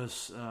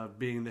Loomis,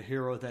 being the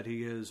hero that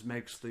he is,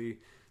 makes the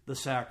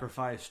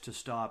sacrifice to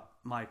stop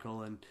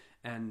Michael,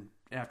 and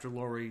after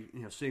Laurie,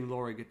 seeing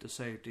Laurie get to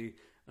safety,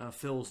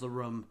 fills the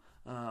room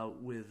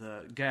with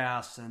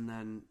gas, and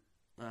then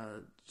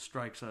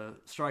strikes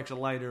a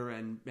lighter,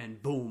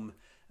 and boom,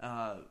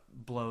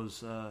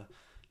 blows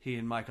he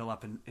and Michael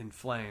up in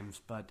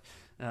flames. But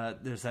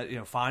there's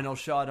that final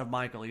shot of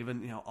Michael,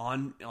 even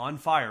on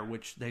fire,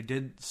 which they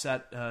did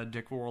set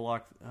Dick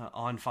Warlock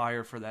on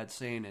fire for that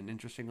scene. And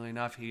interestingly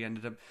enough, he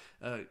ended up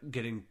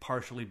getting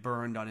partially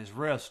burned on his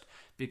wrist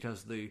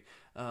because the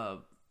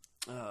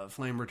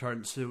flame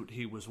retardant suit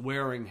he was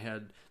wearing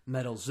had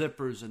metal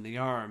zippers in the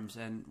arms,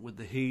 and with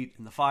the heat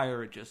and the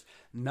fire, it just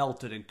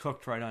melted and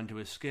cooked right onto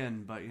his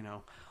skin. But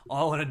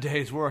all in a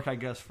day's work, I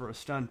guess, for a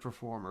stunt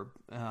performer.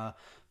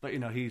 But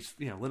he's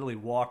literally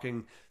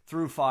walking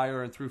through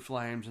fire and through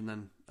flames, and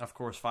then of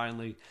course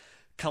finally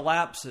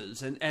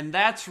collapses, and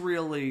that's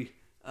really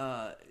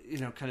kind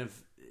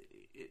of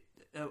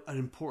an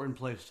important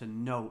place to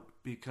note,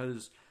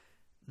 because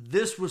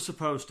this was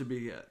supposed to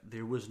be it.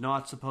 There was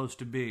not supposed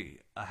to be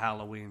a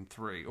Halloween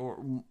 3,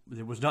 or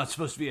there was not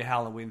supposed to be a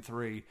Halloween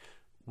 3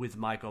 with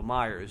Michael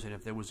Myers. And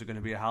if there was going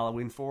to be a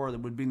Halloween 4, there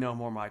would be no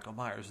more Michael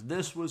Myers.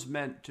 This was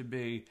meant to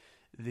be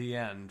the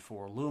end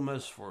for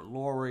Loomis, for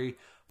Laurie,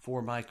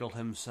 for Michael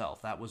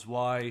himself. That was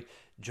why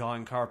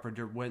John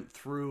Carpenter went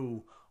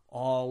through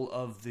all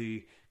of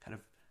the kind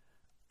of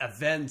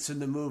events in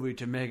the movie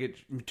to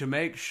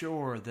make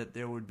sure that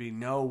there would be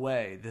no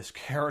way this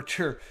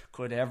character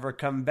could ever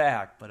come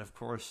back. But of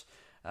course,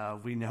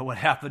 we know what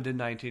happened in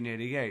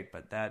 1988.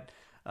 But that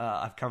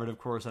I've covered, of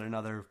course, on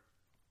another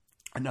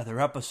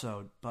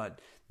episode.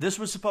 But this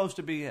was supposed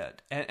to be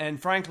it.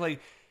 And frankly,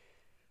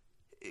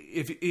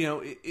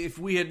 if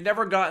we had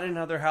never gotten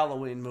another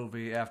Halloween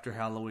movie after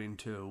Halloween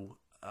 2,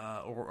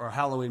 or a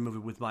Halloween movie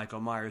with Michael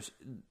Myers,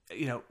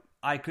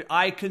 I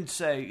could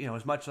say,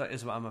 as much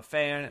as I'm a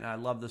fan and I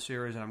love the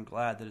series and I'm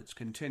glad that it's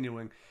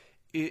continuing,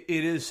 it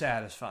is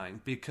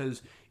satisfying,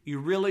 because you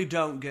really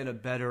don't get a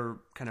better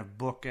kind of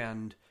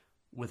bookend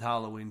with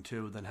Halloween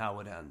 2 than how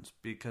it ends.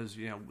 Because,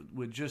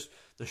 with just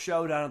the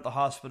showdown at the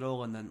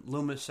hospital, and then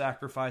Loomis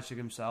sacrificing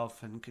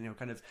himself, and,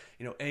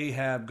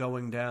 Ahab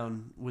going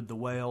down with the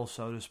whale,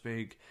 so to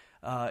speak,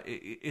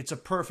 it's a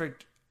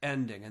perfect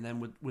ending. And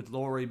then with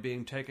Laurie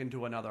being taken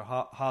to another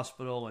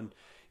hospital, and,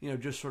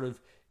 just sort of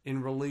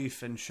in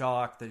relief and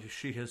shock that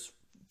she has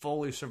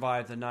fully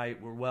survived the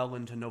night. We're well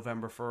into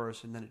November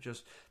 1st, and then it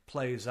just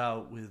plays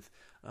out with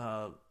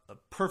a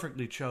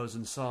perfectly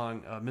chosen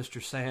song,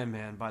 Mr.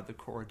 Sandman by the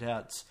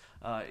Chordettes.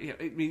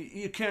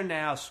 You can't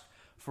ask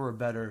for a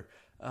better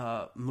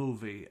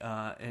movie.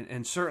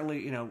 And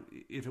certainly,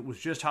 if it was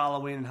just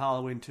Halloween and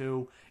Halloween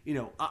 2,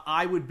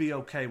 I would be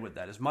okay with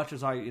that. As much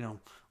as I,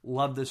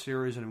 love this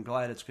series and I'm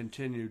glad it's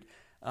continued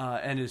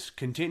and is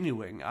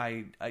continuing,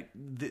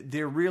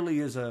 there really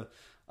is a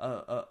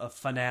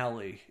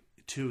finale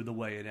to the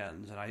way it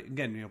ends. And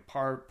again,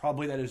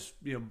 probably that is,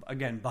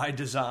 again, by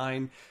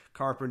design.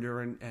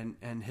 Carpenter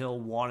and Hill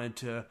wanted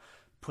to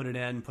put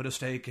a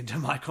stake into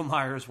Michael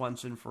Myers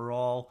once and for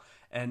all,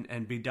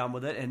 and be done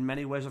with it. In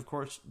many ways, of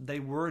course, they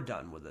were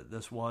done with it.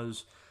 This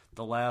was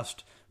the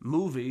last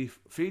movie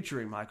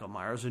featuring Michael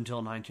Myers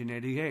until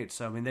 1988.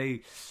 So, I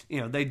mean,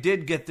 they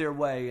did get their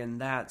way in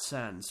that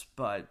sense.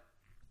 But,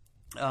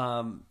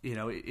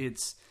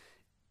 it's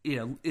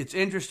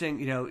interesting,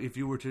 if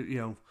you were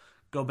to,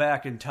 go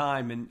back in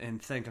time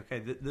and think, okay,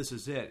 this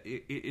is it.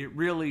 It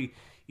really,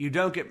 you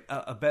don't get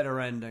a better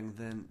ending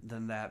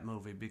than that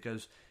movie,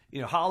 because,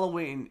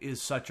 Halloween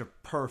is such a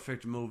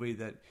perfect movie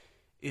that,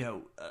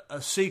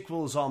 a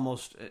sequel is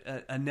almost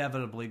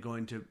inevitably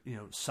going to,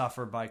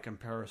 suffer by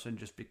comparison,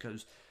 just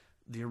because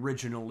the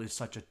original is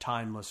such a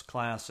timeless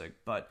classic.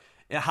 But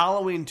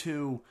Halloween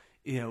 2,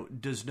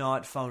 does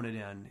not phone it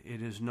in.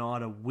 It is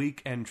not a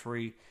weak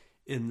entry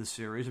in the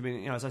series. I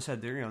mean, as I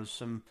said, there,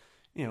 some,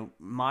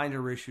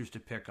 minor issues to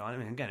pick on. I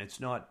mean, again, it's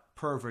not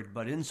perfect,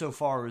 but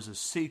insofar as a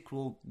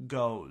sequel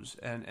goes,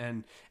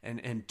 and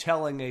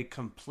telling a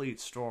complete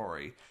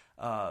story,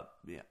 I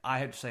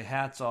have to say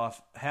hats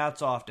off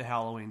to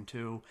Halloween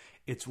 2.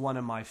 It's one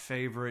of my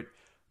favorite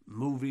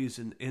movies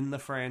in the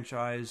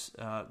franchise.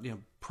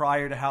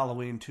 Prior to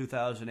Halloween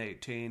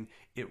 2018,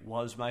 it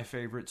was my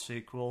favorite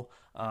sequel.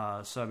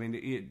 So I mean,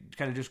 it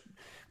kind of just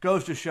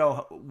goes to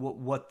show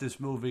what this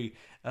movie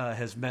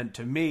has meant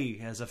to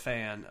me as a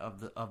fan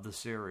of the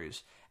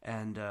series.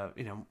 And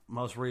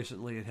most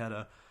recently, it had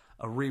a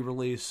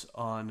re-release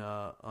on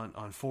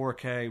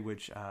 4K,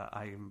 which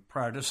I am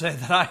proud to say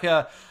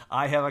that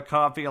I have a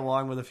copy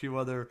along with a few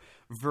other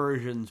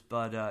versions.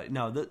 But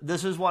no,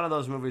 this is one of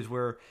those movies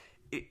where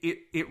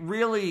it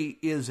really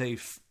is a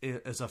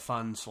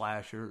fun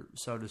slasher,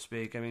 so to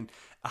speak. I mean,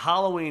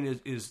 Halloween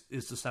is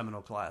the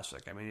seminal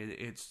classic. I mean,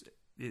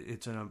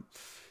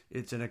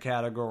 it's in a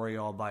category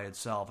all by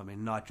itself. I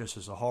mean, not just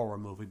as a horror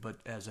movie, but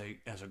as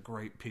a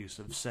great piece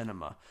of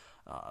cinema.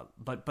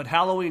 But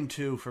Halloween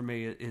 2 for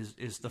me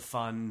is the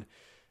fun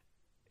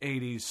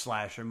 '80s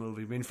slasher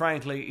movie. I mean,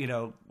 frankly,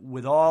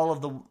 with all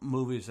of the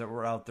movies that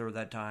were out there at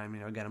that time,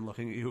 again, I'm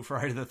looking at you,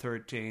 Friday the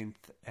 13th,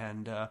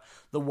 and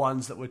the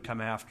ones that would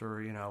come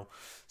after,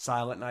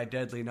 Silent Night,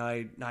 Deadly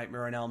Night,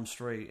 Nightmare on Elm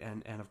Street,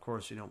 and of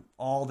course,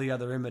 all the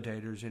other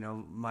imitators,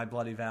 My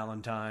Bloody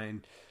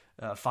Valentine,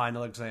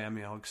 Final Exam,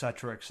 et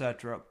cetera, et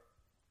cetera.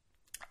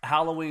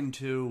 Halloween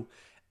 2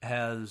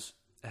 has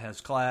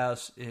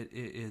class.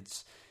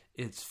 It's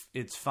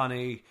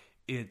funny.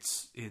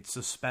 It's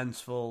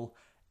suspenseful.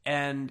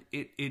 And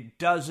it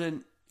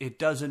doesn't,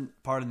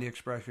 pardon the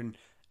expression,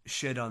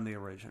 shit on the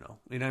original.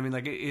 You know what I mean?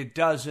 Like it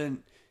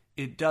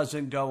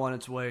doesn't go on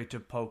its way to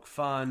poke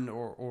fun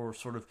or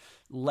sort of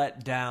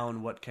let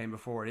down what came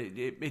before it.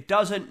 It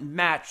doesn't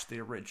match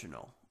the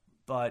original,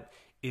 but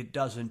it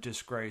doesn't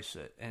disgrace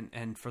it.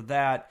 And for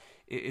that,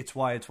 it's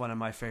why it's one of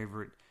my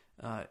favorite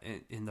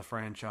in the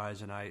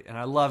franchise. And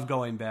I love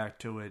going back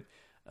to it,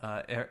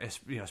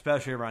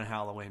 especially around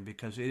Halloween,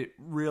 because it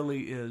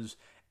really is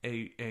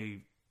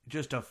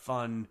just a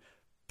fun,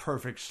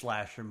 perfect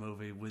slasher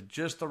movie with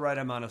just the right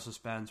amount of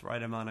suspense,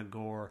 right amount of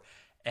gore.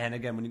 And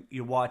again, when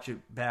you watch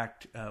it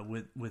back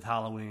with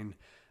Halloween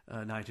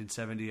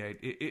 1978,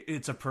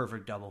 it's a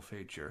perfect double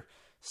feature.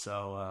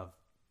 So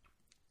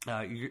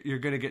you're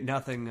going to get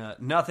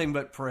nothing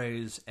but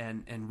praise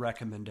and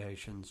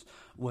recommendations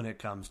when it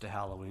comes to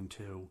Halloween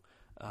 2.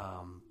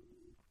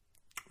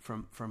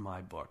 From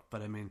my book.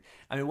 But I mean,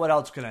 what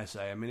else can I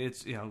say? I mean,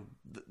 it's,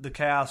 the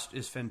cast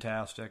is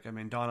fantastic. I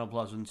mean, Donald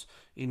Pleasence,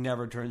 he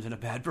never turns in a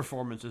bad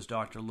performance as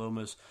Dr.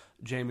 Loomis.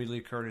 Jamie Lee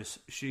Curtis,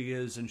 she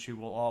is and she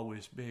will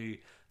always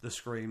be the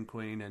Scream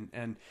Queen.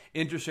 And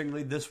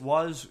interestingly, this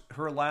was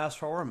her last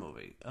horror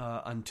movie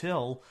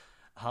until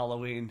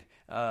Halloween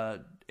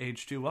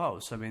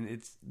H2O. So I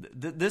mean,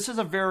 this is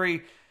a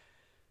very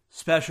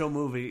special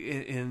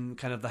movie in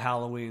kind of the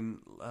Halloween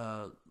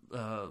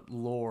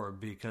lore,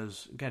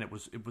 because again, it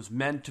was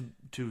meant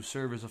to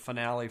serve as a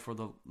finale for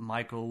the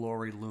Michael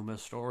Laurie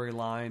Loomis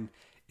storyline.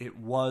 It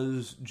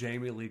was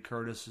Jamie Lee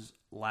Curtis's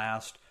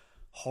last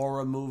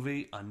horror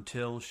movie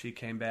until she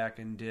came back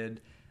and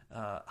did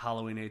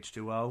Halloween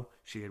H2O.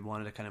 She had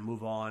wanted to kind of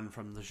move on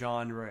from the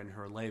genre, and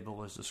her label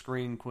was the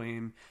Scream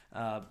Queen.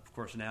 Of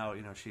course, now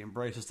she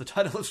embraces the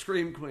title of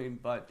Scream Queen,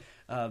 but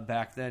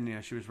back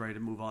then, she was ready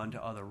to move on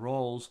to other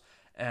roles.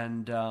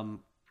 And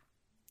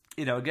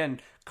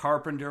again,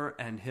 Carpenter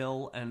and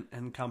Hill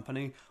and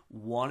company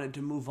wanted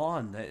to move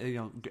on.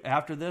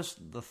 After this,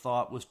 the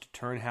thought was to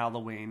turn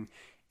Halloween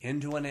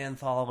into an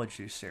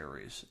anthology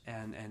series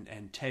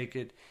and take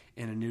it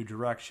in a new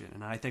direction.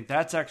 And I think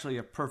that's actually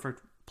a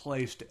perfect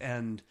place to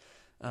end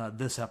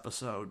this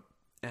episode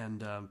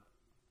and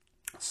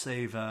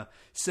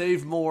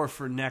save more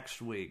for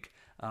next week,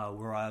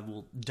 where I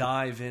will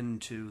dive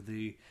into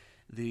the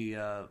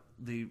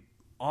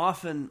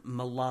often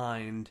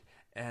maligned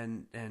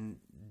and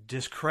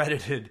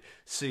discredited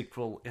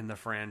sequel in the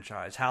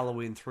franchise,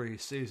 Halloween 3: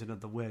 Season of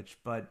the Witch,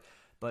 but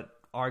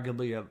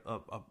arguably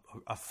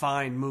a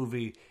fine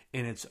movie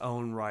in its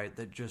own right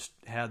that just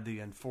had the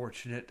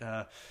unfortunate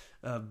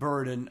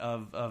burden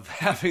of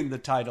having the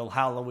title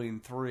Halloween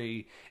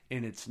 3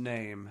 in its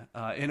name,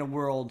 in a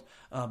world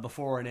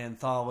before an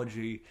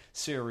anthology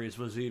series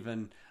was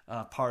even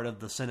part of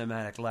the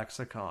cinematic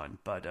lexicon.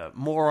 But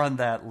more on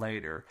that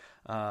later.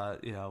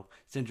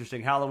 It's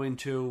interesting. Halloween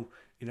 2,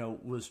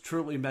 was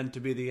truly meant to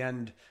be the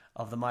end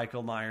of the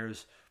Michael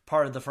Myers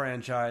part of the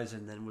franchise,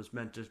 and then was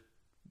meant to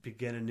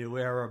begin a new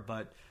era.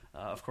 But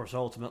of course,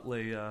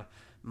 ultimately,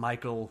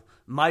 Michael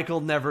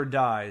never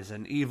dies,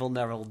 and evil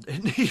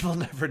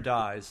never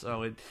dies.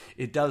 So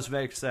it does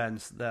make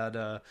sense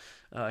that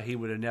he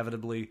would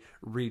inevitably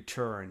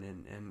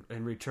return,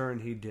 and return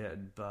he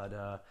did.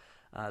 But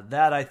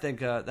that, I think,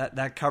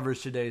 that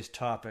covers today's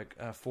topic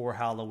for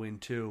Halloween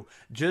 2.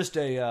 Just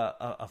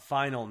a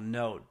final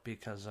note,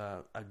 because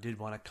I did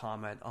want to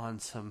comment on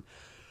some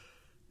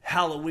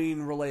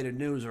Halloween-related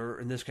news, or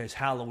in this case,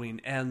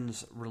 Halloween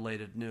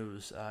Ends-related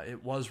news.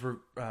 It was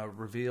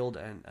revealed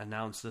and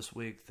announced this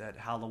week that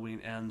Halloween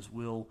Ends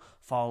will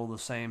follow the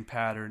same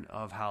pattern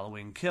of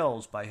Halloween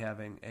Kills by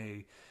having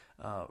a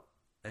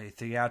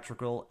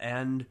theatrical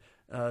and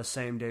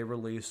same-day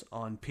release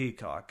on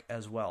Peacock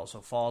as well.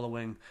 So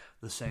following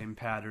the same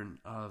pattern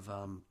of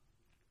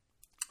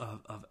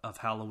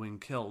Halloween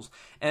Kills.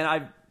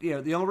 And the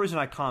only reason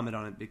I comment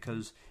on it,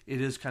 because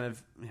it is kind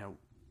of,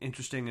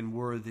 interesting and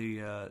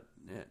worthy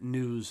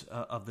news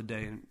of the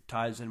day, and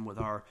ties in with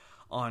our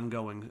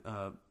ongoing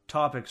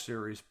topic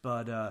series.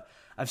 But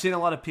I've seen a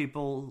lot of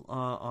people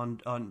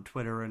on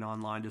Twitter and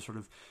online just sort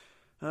of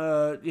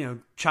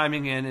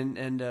chiming in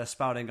and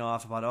spouting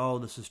off about, oh,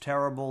 this is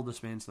terrible,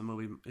 this means the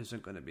movie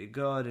isn't going to be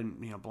good, and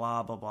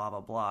blah blah blah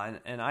blah blah.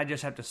 And I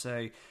just have to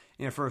say,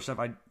 first off,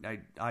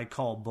 I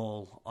call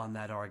bull on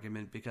that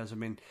argument, because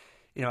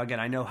again,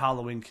 I know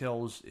Halloween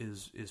Kills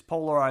is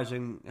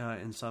polarizing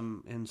in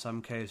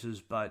some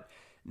cases, but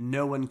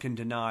no one can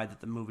deny that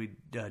the movie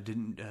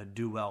didn't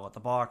do well at the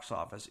box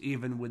office,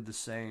 even with the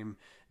same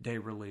day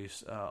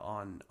release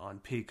on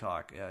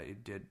Peacock.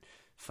 It did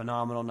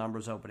phenomenal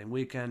numbers opening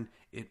weekend.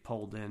 It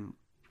pulled in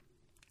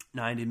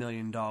 $90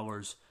 million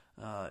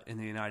in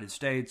the United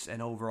States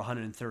and over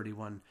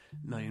 $131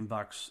 million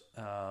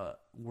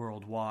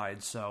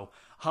worldwide. So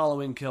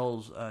Halloween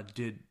Kills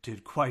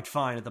did quite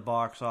fine at the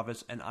box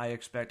office, and I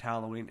expect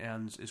Halloween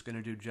Ends is going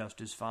to do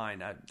just as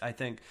fine. I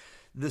think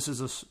this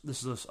is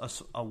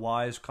a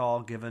wise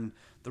call given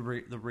the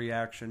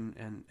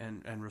reaction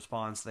and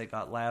response they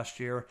got last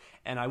year.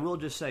 And I will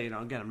just say,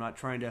 again, I'm not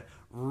trying to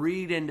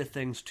read into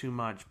things too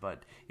much,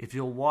 but if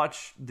you'll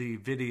watch the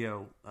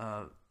video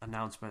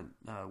announcement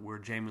where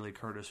Jamie Lee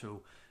Curtis,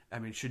 who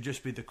should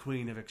just be the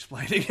queen of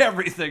explaining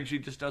everything. She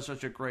just does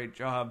such a great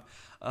job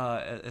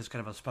as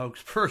kind of a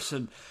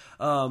spokesperson,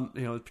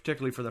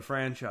 particularly for the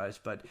franchise.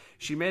 But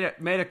she made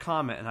a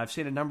comment, and I've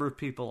seen a number of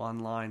people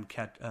online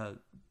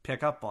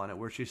pick up on it,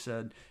 where she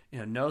said,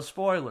 no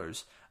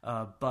spoilers,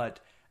 but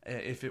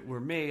if it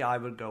were me, I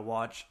would go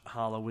watch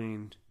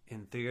Halloween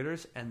in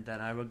theaters, and then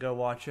I would go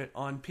watch it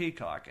on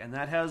Peacock. And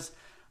that has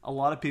a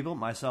lot of people,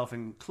 myself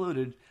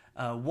included,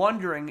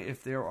 wondering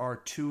if there are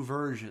two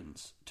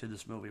versions to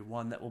this movie,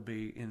 one that will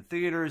be in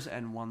theaters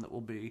and one that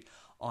will be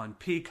on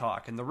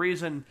Peacock. And the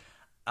reason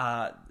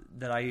that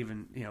I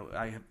even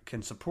I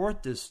can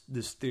support this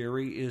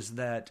theory is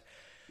that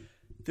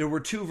there were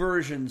two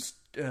versions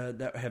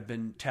that have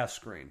been test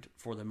screened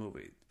for the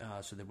movie.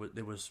 So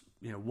there was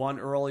one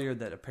earlier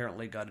that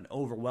apparently got an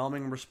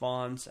overwhelming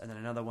response, and then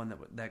another one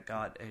that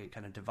got a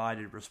kind of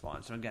divided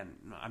response. And again,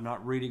 I'm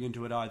not reading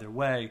into it either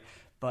way,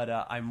 but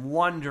I'm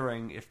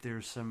wondering if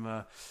there's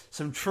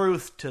some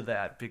truth to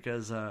that,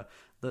 because the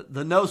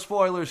no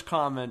spoilers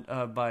comment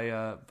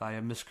by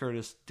Miss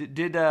Curtis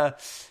did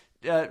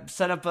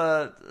set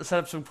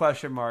up some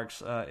question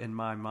marks in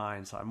my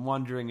mind. So I'm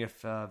wondering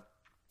if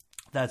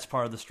that's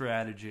part of the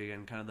strategy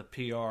and kind of the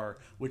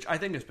PR, which I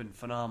think has been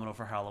phenomenal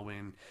for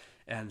Halloween,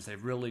 and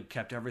they've really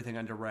kept everything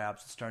under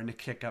wraps. It's starting to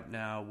kick up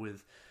now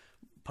with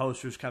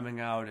posters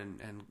coming out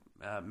and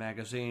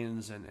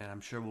magazines, and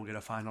I'm sure we'll get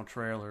a final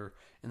trailer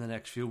in the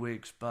next few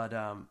weeks. But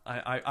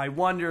I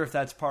wonder if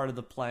that's part of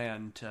the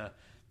plan to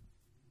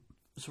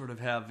sort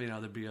of have there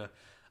be a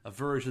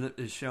version that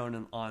is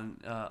shown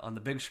on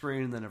the big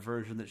screen, and then a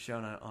version that's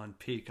shown on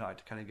Peacock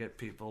to kind of get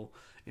people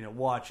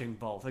watching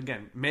both.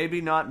 Again, maybe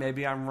not,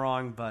 maybe I'm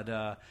wrong, but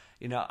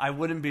I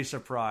wouldn't be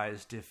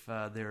surprised if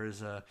there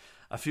is a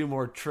few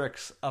more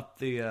tricks up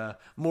the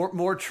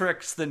more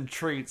tricks than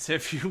treats,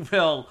 if you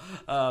will,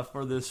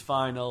 for this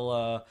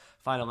final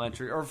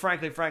entry, or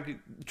frankly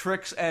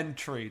tricks and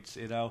treats.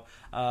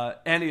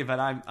 Any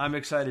event, I'm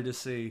excited to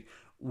see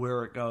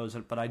where it goes,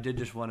 but I did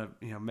just want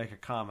to make a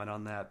comment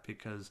on that,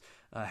 because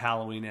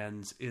Halloween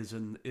Ends is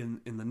in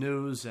the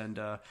news, and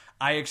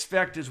I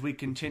expect as we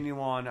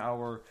continue on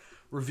our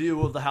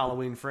review of the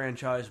Halloween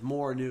franchise,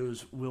 more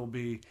news will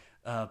be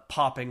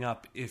popping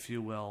up, if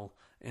you will,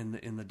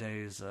 in the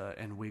days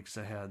and weeks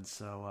ahead.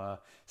 So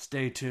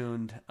stay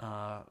tuned.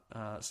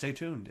 Stay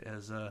tuned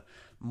as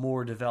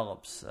more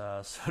develops,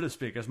 so to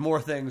speak, as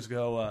more things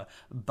go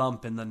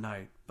bump in the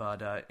night.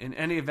 But in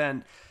any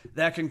event,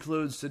 that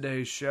concludes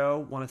today's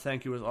show. Want to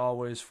thank you as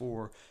always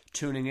for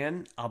tuning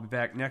in. I'll be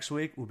back next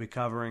week. We'll be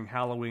covering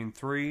Halloween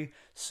 3,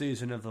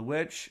 Season of the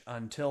Witch.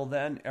 Until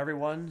then,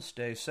 everyone,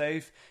 stay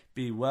safe,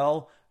 be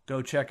well,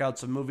 go check out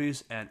some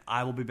movies, and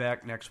I will be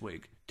back next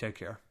week. Take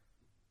care.